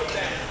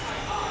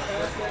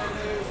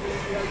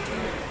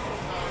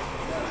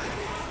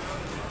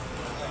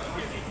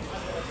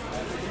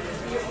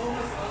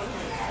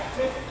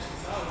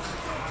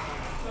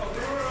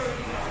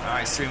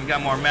 Alright, stream, we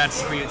got more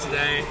matches for you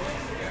today.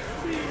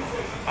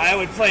 I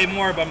would play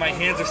more, but my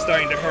hands are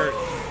starting to hurt.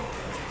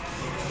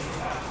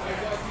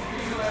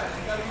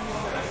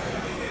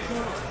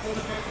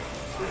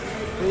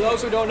 For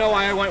those who don't know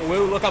why I went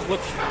woo, look up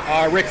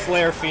Ric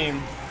Flair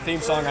theme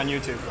song on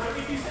YouTube.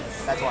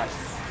 That's why.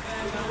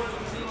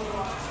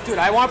 Dude,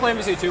 I want to play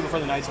MVC2 before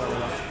the night's over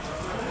though.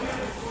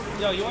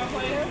 Yo, you want to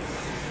play it?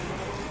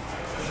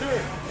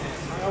 Sure.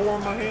 I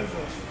warm my hands up.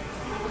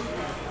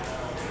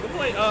 We'll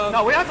play,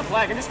 No, we don't have to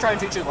play. I can just try and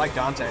teach you like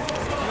Dante.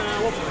 Nah,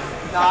 we'll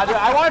play. Nah, dude,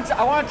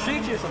 I want to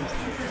teach you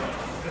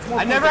something.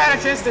 I never had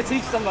a chance to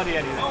teach somebody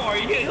anything. don't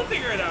worry, he'll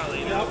figure it out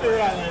later. Yeah, I'll figure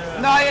it out later.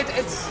 No,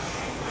 it's.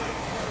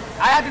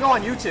 I had to go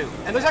on YouTube,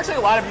 and there's actually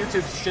a lot of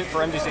YouTube shit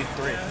for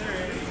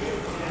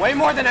MVC3. Way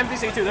more than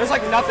MVC2. There's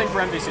like nothing for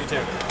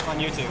MVC2 on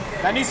YouTube.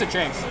 That needs to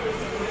change.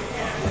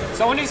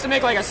 Someone needs to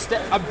make like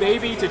a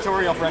baby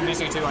tutorial for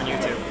MVC2 on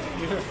YouTube.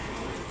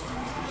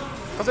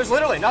 Because there's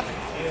literally nothing.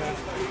 Yeah.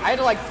 I had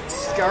to like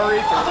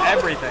scurry through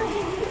everything.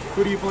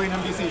 Who do you play in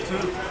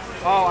MVC2?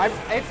 Oh,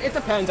 it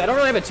depends. I don't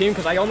really have a team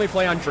because I only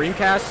play on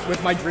Dreamcast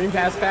with my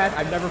Dreamcast pad.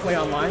 I've never played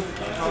online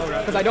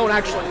because I don't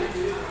actually.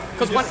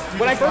 Because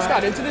when I first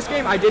got into this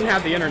game, I didn't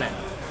have the internet,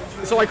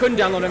 so I couldn't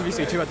download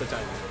MVC2 at the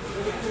time.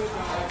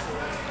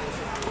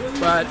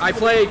 But I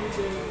play.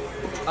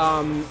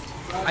 I'm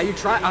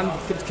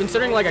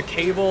considering like a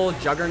Cable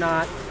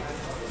Juggernaut.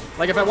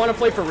 Like if I want to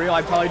play for real,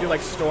 I'd probably do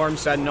like Storm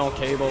Sentinel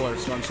Cable or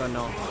Storm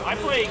Sentinel. I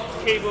play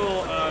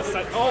Cable,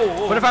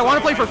 But if I want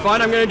to play for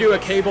fun, I'm gonna do a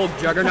Cable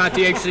Juggernaut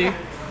DHC.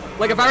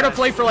 Like if I were to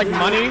play for like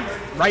money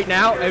right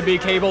now, it'd be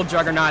Cable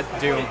Juggernaut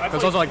Doom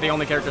because those are like the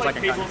only characters I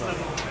can Cable control.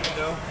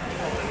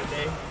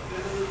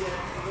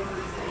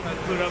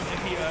 Put up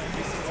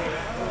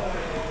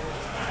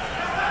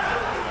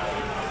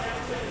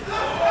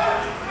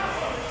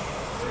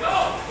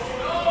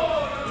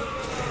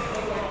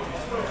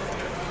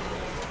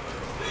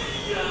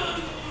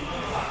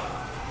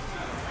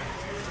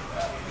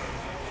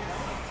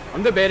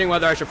I'm debating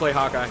whether I should play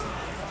Hawkeye.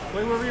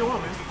 Play wherever you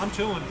want, man. I'm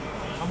chilling.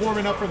 I'm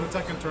warming up for the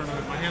Tekken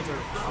tournament. My hands are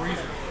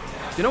freezing.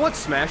 Do you know what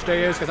Smash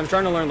Day is? Because I'm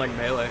trying to learn like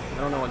Melee. I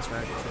don't know what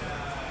Smash is.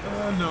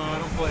 No, I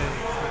don't play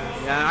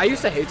Smash. Yeah, I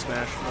used to hate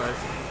Smash, but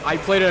I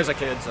played it as a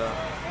kid, so.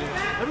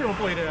 Yeah. Everyone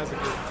played it as a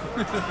kid.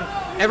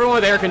 Everyone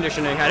with air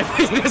conditioning had to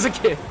play it as a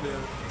kid. Yeah.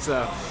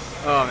 So,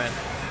 oh man.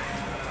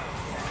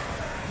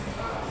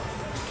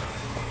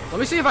 Let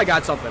me see if I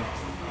got something.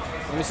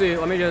 Let me see,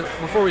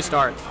 before we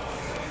start.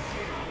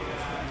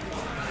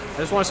 I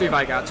just want to see if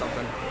I got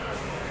something.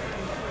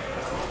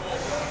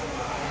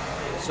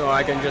 So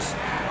I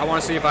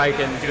want to see if I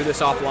can do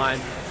this offline.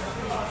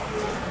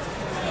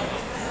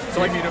 So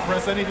like me to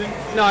press anything?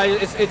 No,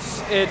 it's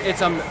this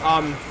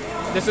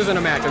isn't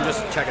a match, I'm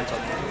just checking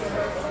something.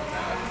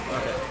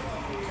 Okay.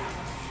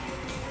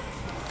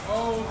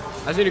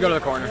 I just need to go to the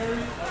corner.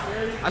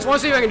 I just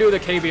want to see if I can do the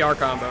KBR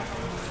combo.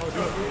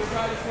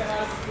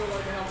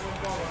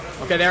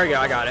 Okay, there we go,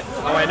 I got it.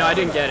 Oh wait, no, I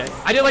didn't get it.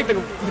 I did like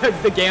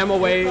the gamma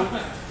wave.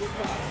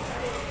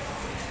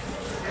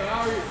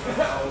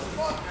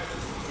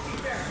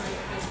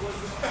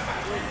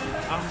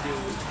 I'm good.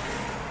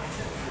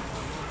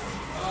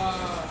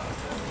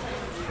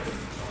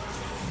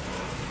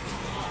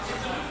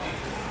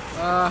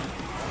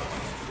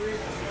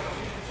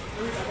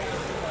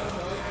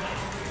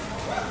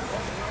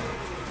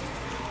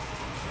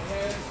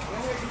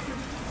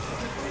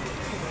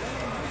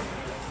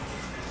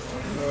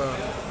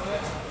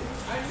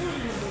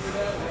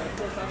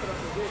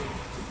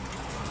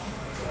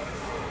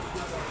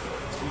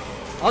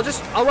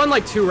 I'll run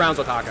like 2 rounds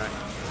with Hawkeye.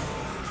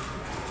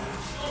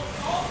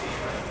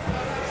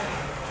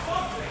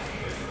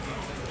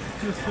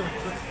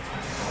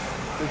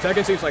 Dude,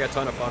 Tekken seems like a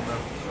ton of fun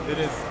though. It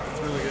is.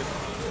 It's really good.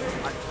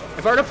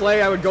 If I were to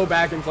play, I would go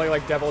back and play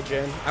like Devil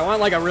Jin. I want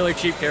like a really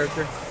cheap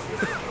character.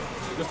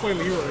 Just play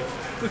Leroy.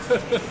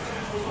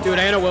 Dude,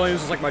 Anna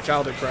Williams is like my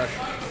childhood crush.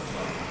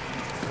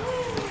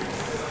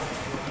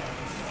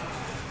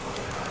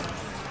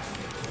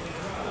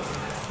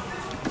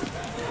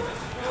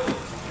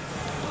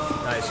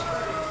 Nice.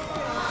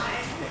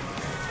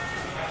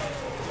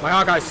 My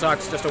Hawkeye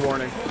sucks, just a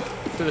warning.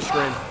 To the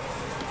screen.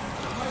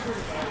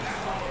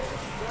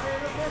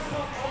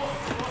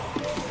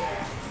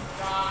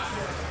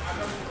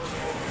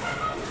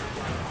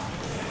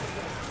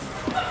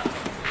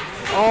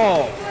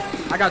 Oh,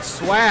 I got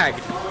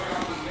swagged.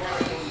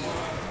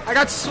 I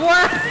got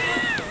swagged.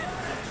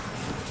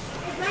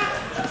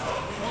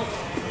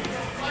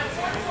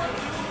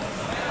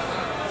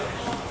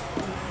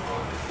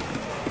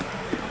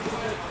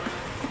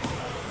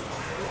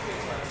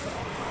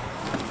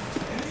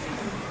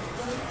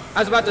 I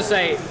was about to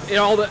say,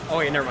 oh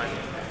wait, never mind.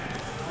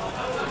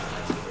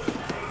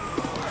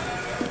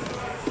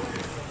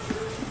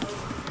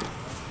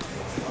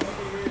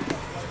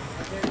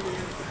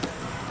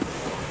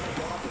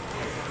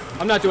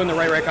 I'm not doing the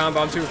right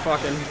combo, I'm too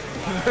fucking...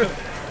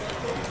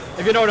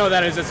 If you don't know what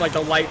that is, it's like the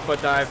light foot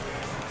dive.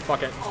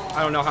 Fuck it.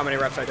 I don't know how many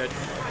reps I did.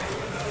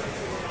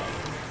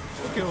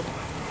 Killed.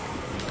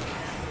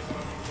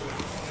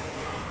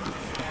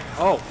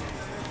 Oh.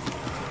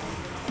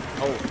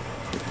 Oh.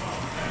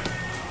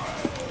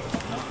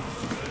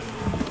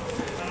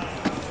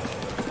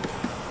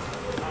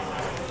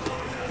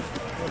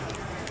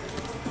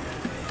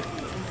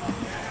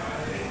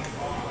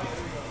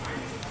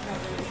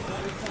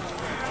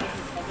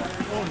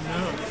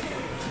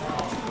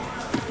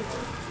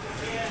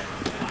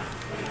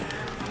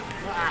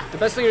 The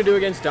best thing to do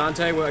against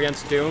Dante,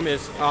 against Doom,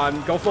 is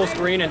go full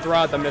screen and throw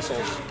out the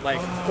missiles. Like,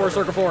 core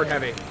circle forward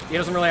heavy. He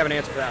doesn't really have an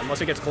answer for that unless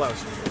he gets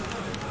close.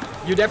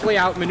 You definitely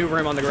outmaneuver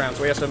him on the ground,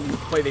 so he has to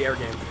play the air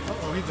game.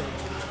 Uh-oh, he's dead.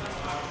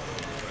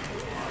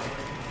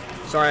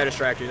 Sorry I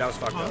distracted you, that was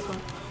fucked up.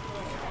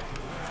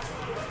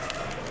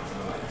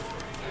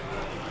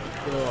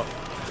 Ugh.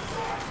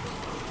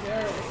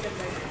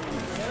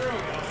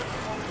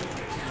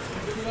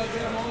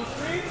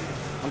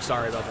 I'm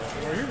sorry about that.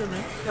 Oh, you're good,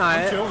 man. Nah,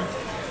 I'm chilling.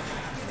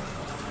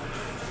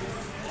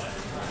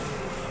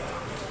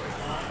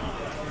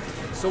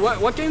 So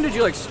what game did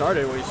you like start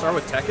it? Did you start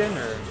with Tekken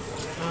or?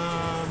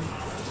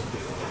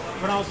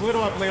 When I was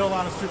little, I played a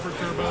lot of Super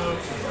Turbo,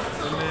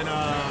 and then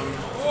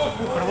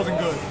but I wasn't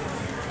good.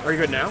 Are you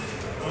good now?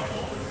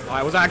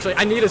 I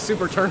need a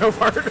Super Turbo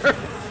partner.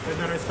 And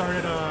then I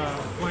started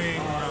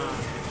playing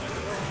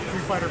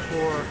Street Fighter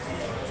 4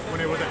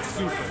 when it was at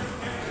Super.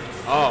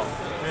 Oh.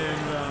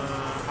 And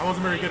I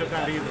wasn't very good at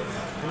that either.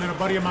 And then a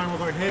buddy of mine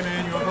was like, hey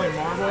man, you want to play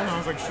Marvel? And I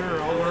was like,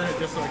 sure, I'll learn it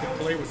just so I can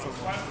play with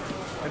someone.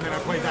 And then I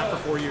played that for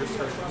 4 years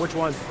straight. Which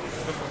one?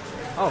 This one.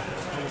 Oh.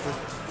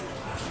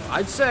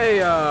 I'd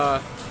say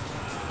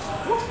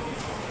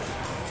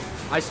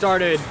I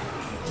started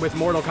with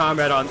Mortal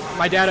Kombat on...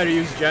 My dad had to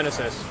use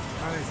Genesis.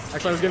 Nice.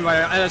 Actually, I was given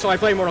so I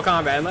played Mortal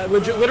Kombat. And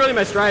literally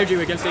my strategy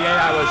against the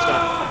AI was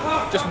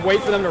to just wait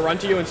for them to run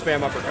to you and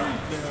spam uppercut.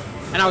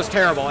 Yeah. And I was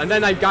terrible. And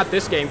then I got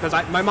this game because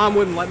my mom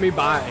wouldn't let me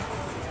buy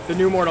the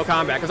new Mortal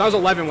Kombat because I was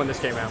 11 when this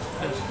came out.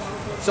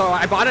 So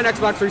I bought an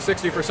Xbox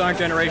 360 for Sonic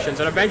Generations,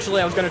 and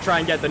eventually I was going to try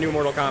and get the new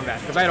Mortal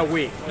Kombat because I had a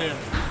Wii. Yeah.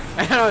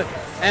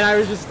 And I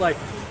was just like,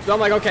 so I'm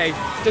like, okay,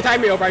 to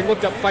tide me over, I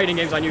looked up fighting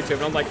games on YouTube,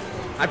 and I'm like,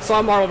 I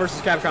saw Marvel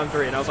vs. Capcom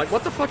 3, and I was like,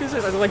 what the fuck is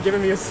this? I was like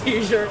giving me a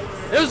seizure.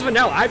 It was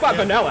vanilla. I bought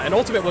vanilla, and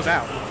Ultimate was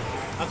out.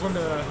 That's when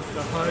the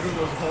HUD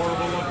was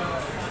horrible looking.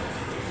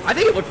 I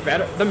think it looked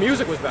better. The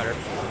music was better.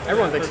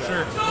 Everyone thinks For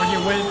that. sure. When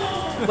you win,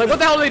 Like, what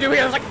the hell do they do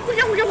here? I was like, all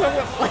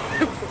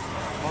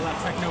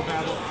that techno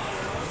battle.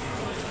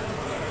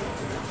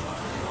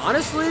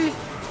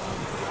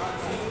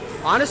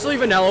 honestly,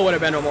 vanilla would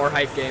have been a more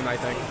hype game, I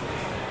think.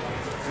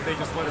 Did they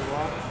just let it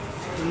rock?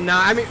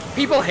 Nah, I mean,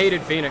 people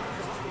hated Phoenix.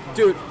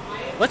 Dude,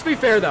 let's be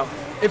fair though.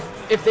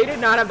 If they did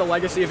not have the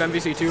legacy of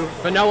MVC2,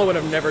 vanilla would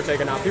have never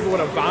taken off. People would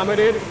have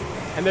vomited,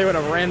 and they would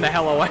have ran the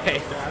hell away.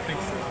 Yeah, I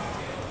think so.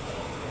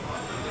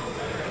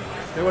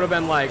 They would have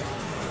been like,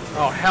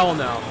 oh, hell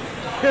no.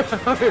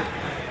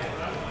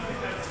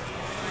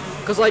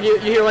 Because, like, you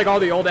hear, like, all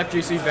the old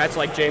FGC vets,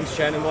 like James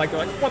Chen, and, like,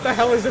 they're like, what the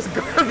hell is this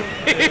gonna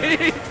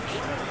be?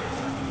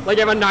 Like,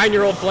 you have a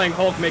 9-year-old playing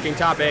Hulk making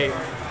top 8.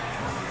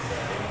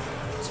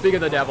 Speak of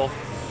the devil.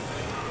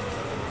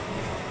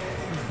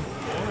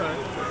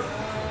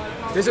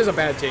 This is a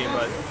bad team,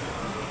 but...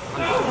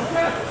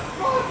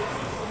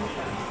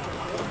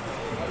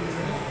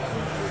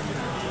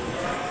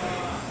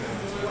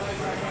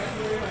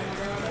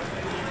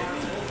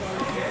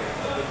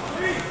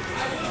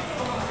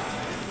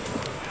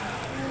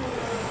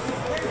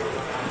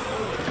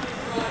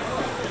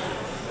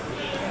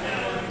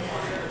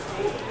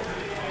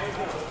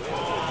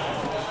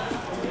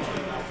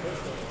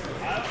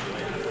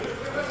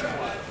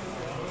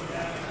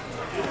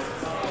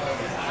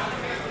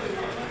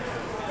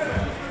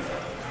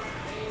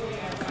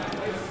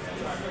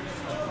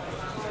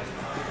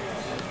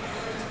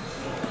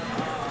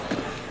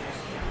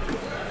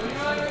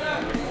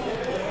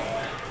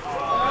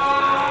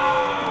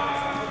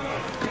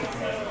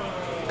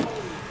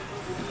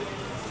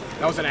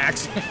 That was an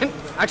accident.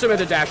 Actually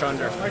meant to dash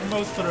under. Like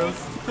most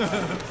throws.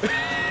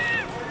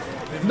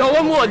 No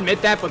one will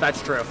admit that, but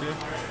that's true.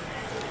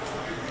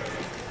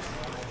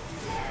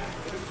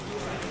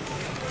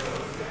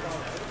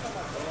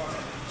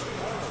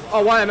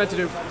 Oh, what I meant to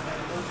do.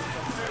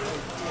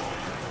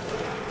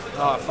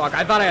 Oh, fuck.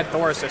 I thought I had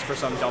Thor assist for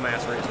some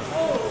dumbass reason.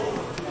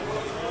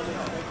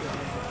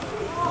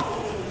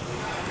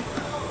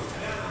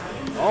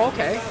 Oh,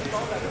 okay.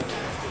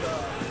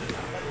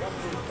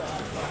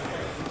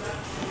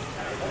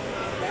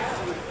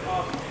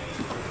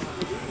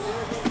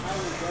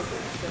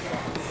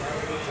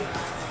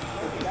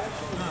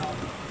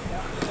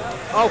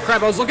 Oh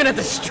crap, I was looking at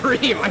the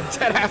stream. My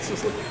dead ass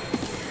was looking.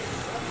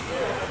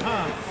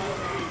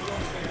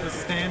 The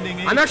standing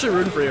eight. I'm actually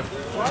rooting for you.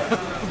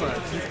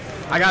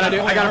 I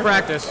gotta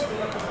practice.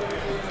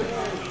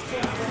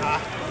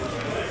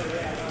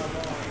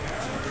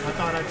 I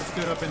thought I just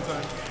stood up in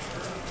time.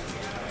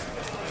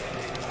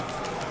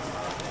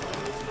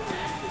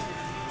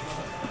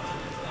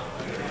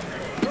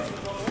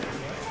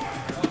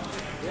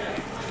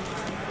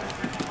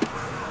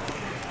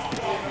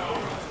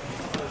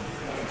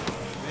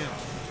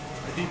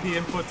 DP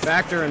inputs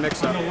Factor and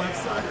mix on up. the left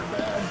side are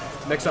bad.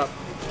 Mix up.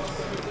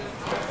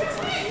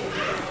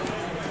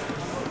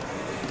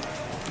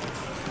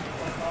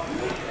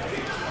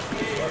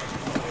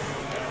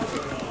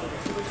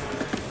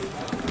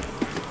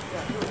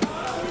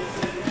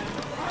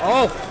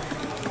 Oh!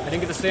 I didn't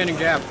get the standing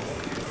jab.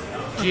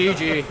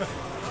 GG.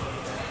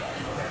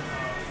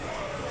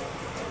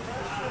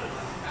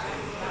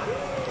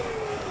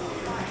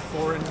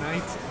 Foreign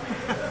Knight.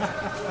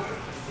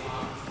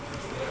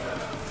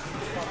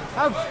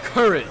 Have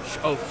courage,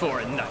 oh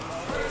foreign knight.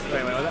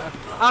 Wait, I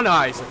don't know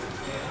how you say it.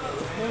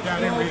 Yeah, I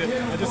didn't read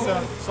it. I just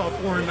saw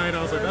Foreign Knight.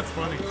 I was like, that's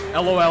funny.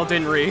 LOL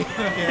didn't read.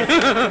 Yeah,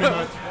 pretty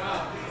much.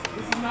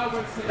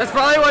 That's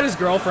probably what his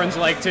girlfriend's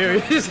like too.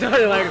 He's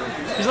not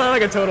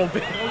like a total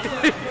bitch.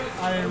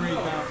 I didn't read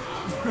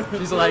that.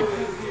 He's like,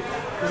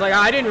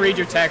 I didn't read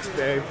your text,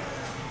 babe.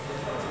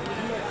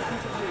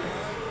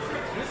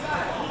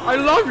 I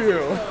love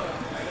you.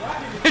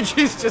 And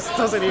she just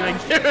doesn't even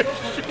give a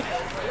shit.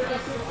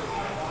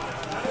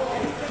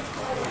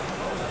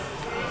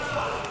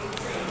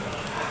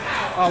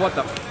 Oh, what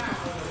the?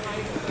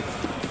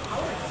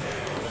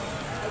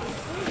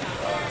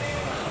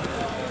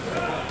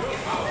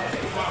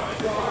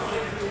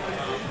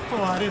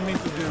 Oh, I didn't mean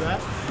to do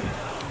that.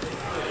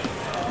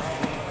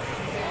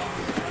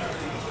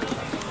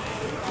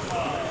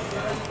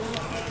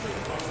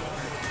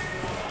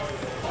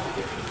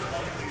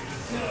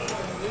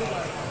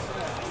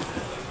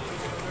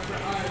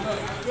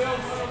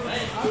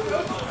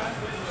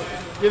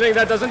 You think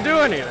that doesn't do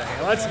anything?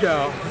 Let's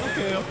go.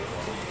 Okay.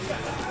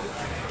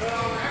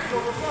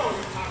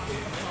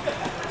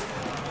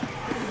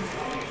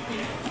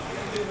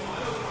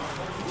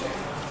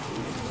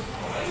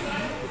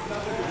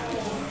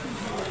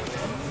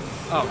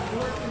 Oh,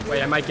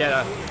 wait, I might get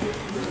a...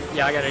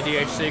 Yeah, I got a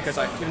DHC because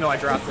even though I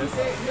dropped it.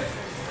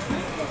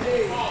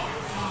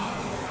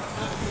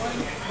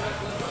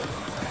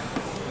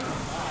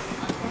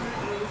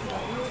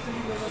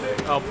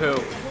 Oh,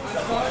 poo.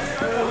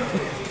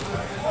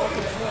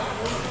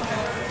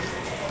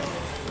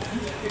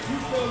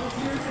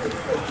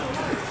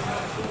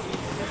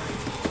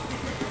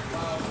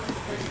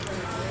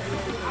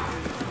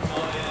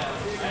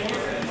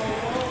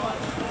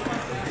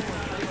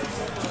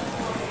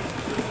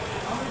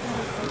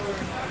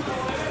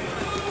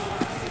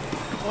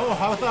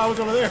 Oh, I thought I was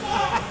over there.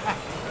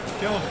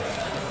 Kill him.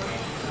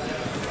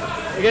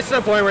 It gets to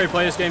the point where you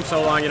play this game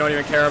so long you don't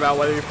even care about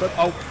whether you put.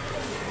 Oh.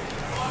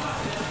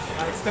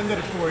 I extended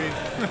it for you.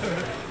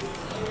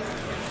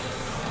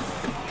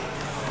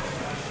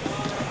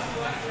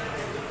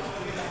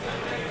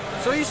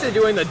 So used to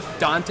doing the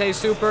Dante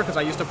super because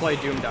I used to play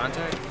Doom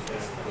Dante.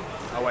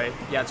 Oh wait,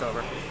 yeah, it's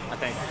over. I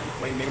think.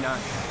 Wait, maybe not.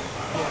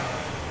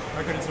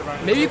 I couldn't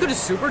survive. Maybe you could have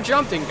super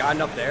jumped and gotten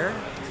up there,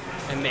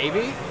 and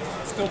maybe.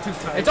 Still too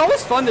tight. It's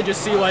always fun to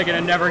just see like in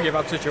a never give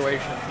up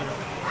situation.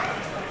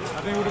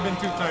 I think it would have been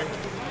too tight.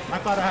 I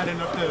thought I had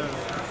enough to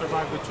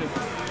survive the chip.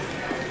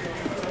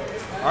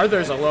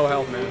 Arthur's a low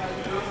health man.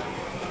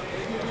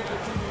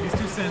 He's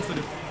too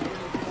sensitive.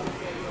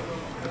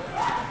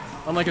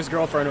 Unlike his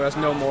girlfriend who has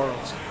no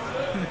morals.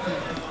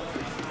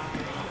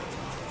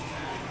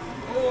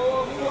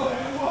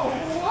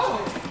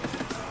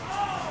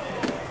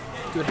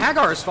 Dude,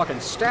 Hagar is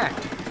fucking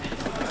stacked.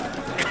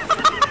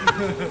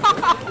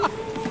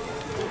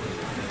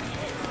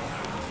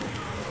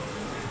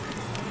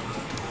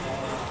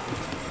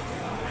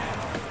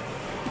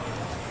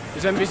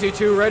 Is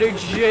MVC2 ready,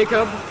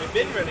 Jacob? They've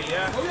been ready,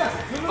 yeah.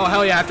 Oh,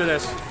 hell yeah, after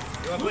this. You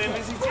want to play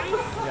MVC3?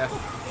 Yeah.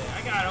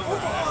 I got it over.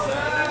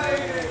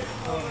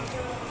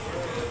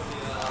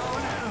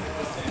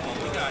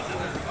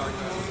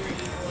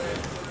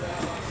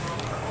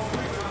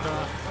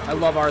 I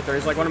love Arthur.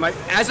 He's like one of my,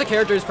 as a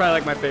character, he's probably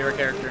like my favorite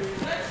character.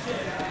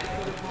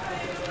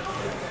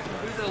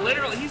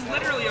 He's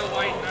literally a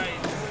white knight.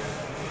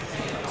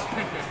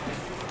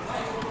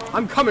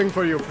 I'm coming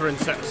for you,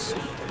 princess.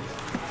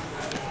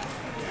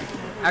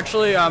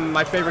 Actually,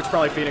 my favorite's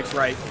probably Phoenix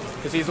Wright,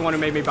 because he's the one who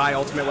made me buy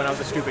Ultimate when I was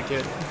a stupid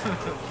kid. I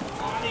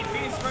mean,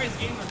 Phoenix Wright's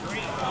games are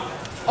great.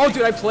 Oh,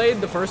 dude, I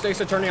played the first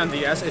Ace Attorney on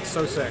DS. It's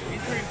so sick.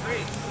 He's pretty great.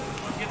 You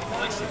get the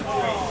collection.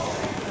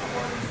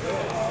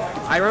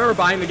 I remember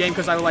buying the game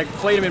because I like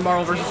played him in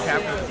Marvel vs.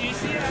 Capcom. Do you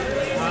see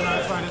that? No,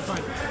 it's fine, it's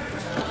fine.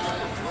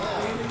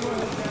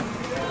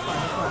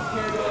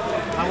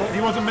 He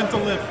wasn't meant to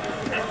live.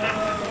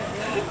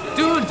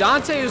 Dude,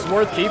 Dante is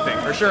worth keeping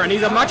for sure, and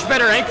he's a much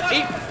better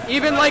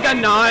even like a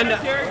non-plink.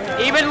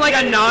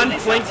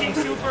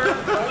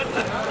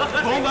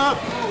 Hold up.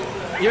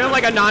 Even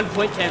like a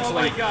non-plink Oh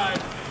canceling. my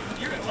god. I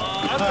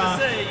was gonna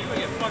say, you would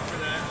get fucked for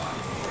that.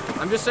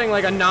 I'm just saying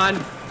like a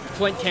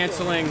non-plink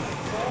canceling.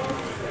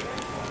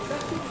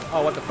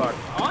 Oh, what the fuck?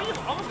 Oh, you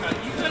almost got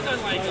it. You could have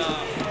done like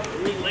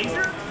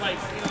laser, like,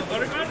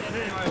 butter gun, and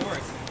then it might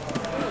work.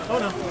 Oh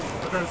no.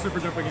 I'm trying to super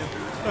jump again.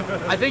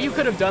 I think you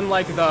could have done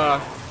like the.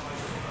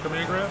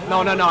 Command grab?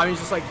 No. I mean,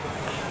 just like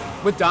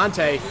with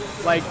Dante,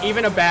 like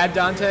even a bad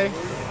Dante,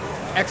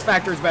 X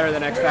Factor is better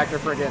than X Factor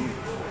friggin'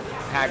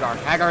 Hagar.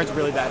 Hagar is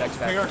really bad X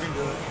Hagar Factor. can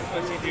do it.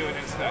 What's he doing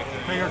next factor?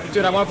 Hagar can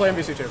Dude, I want to play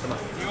MVC2. Come on.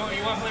 You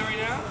want to play right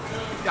now?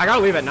 I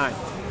gotta leave at 9.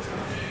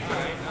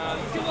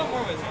 Alright, do a little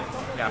more with him.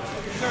 Yeah.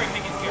 He's already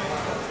thinking here.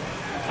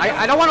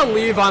 I don't want to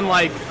leave on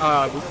like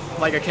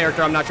a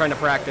character I'm not trying to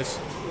practice.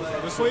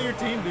 Just play your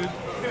team, dude.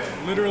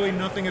 Literally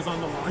nothing is on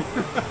the line.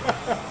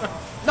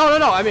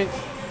 No. I mean,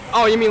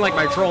 oh, you mean like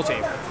my troll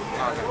team?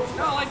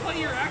 No, like play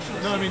your actual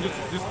No, I mean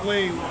just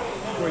play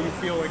where you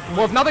feel like.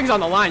 Well, if nothing's on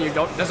the line, you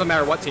don't. Doesn't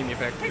matter what team you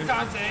pick. Pick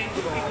Dante.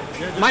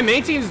 My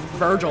main team's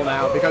Virgil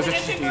now because it's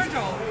Pick just easy.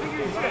 Virgil. Pick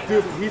your shit.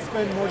 Dude, we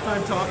spend more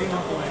time talking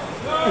than playing.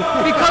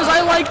 Because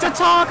I like to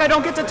talk. I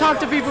don't get to talk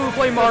to people who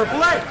play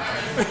Marvel. I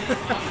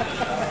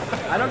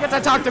don't get to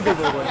talk to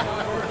people who play.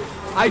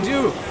 I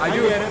do. I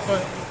get it,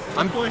 but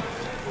I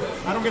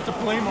don't get to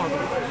play Marvel.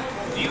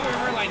 Do you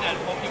remember like that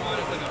Pokemon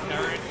is like a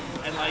parrot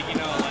and like you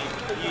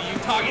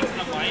talk into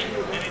the mic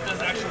and it does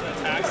actual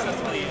attacks?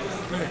 That's what he is.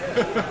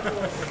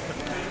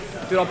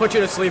 Dude, I'll put you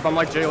to sleep. I'm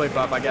like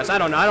Jigglypuff, I guess. I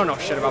don't know. I don't know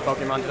shit about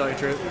Pokemon to tell you the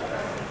truth.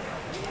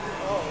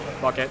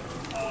 Fuck it.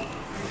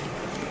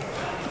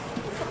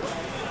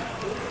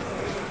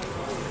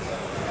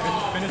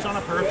 Finish on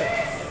a perfect.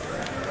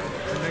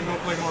 And then go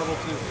play Marvel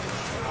 2.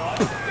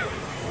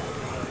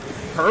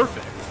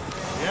 Perfect.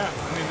 Yeah, I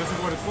mean this is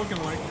what it's looking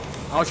like.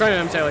 I was trying to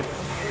imitate like.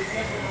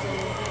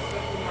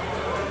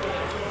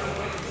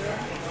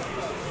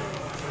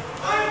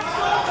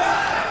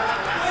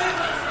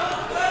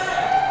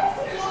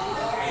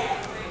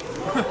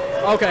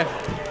 Okay.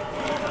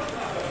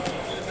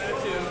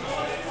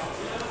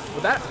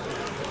 With that.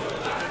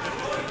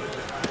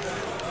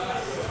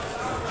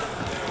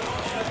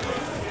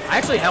 I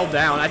actually held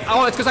down.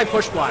 Oh, it's because I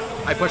push blocked.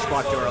 I push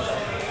blocked too early.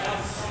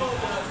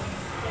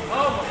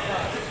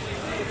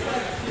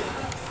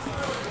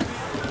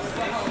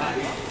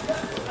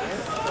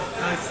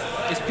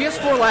 Is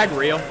PS4 lag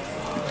real? You're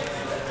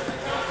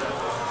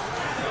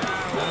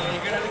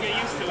gonna have to get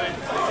used to it.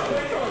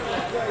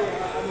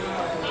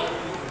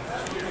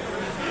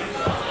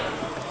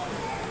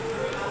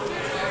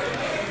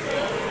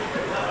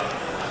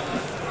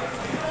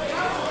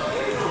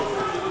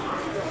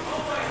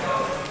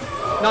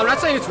 No, I'm not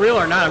saying it's real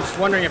or not. I'm just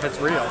wondering if it's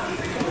real.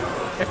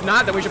 If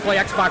not, then we should play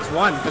Xbox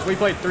One because we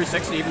played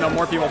 360 even though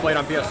more people played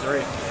on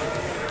PS3.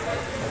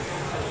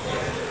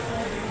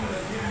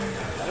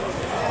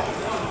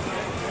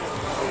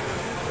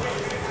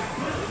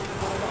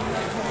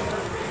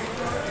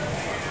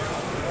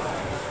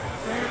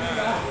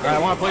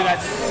 want to play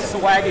that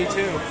swaggy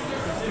too. You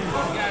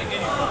gotta get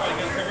like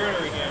a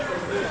converter again.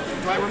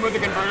 Do I remove the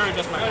converter or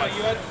just my life?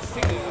 You had to see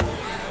it.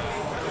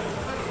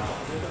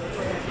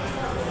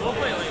 We'll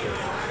play later.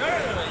 No.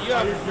 You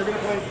have. You're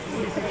gonna play.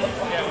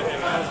 Yeah, with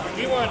him.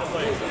 He wanted to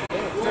play.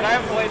 Dude, I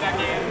haven't played that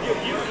game.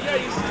 Yeah,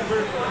 you see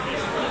the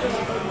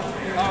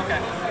Oh,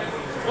 okay.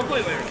 We'll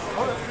play later.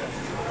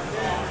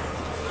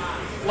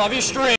 Love your stream.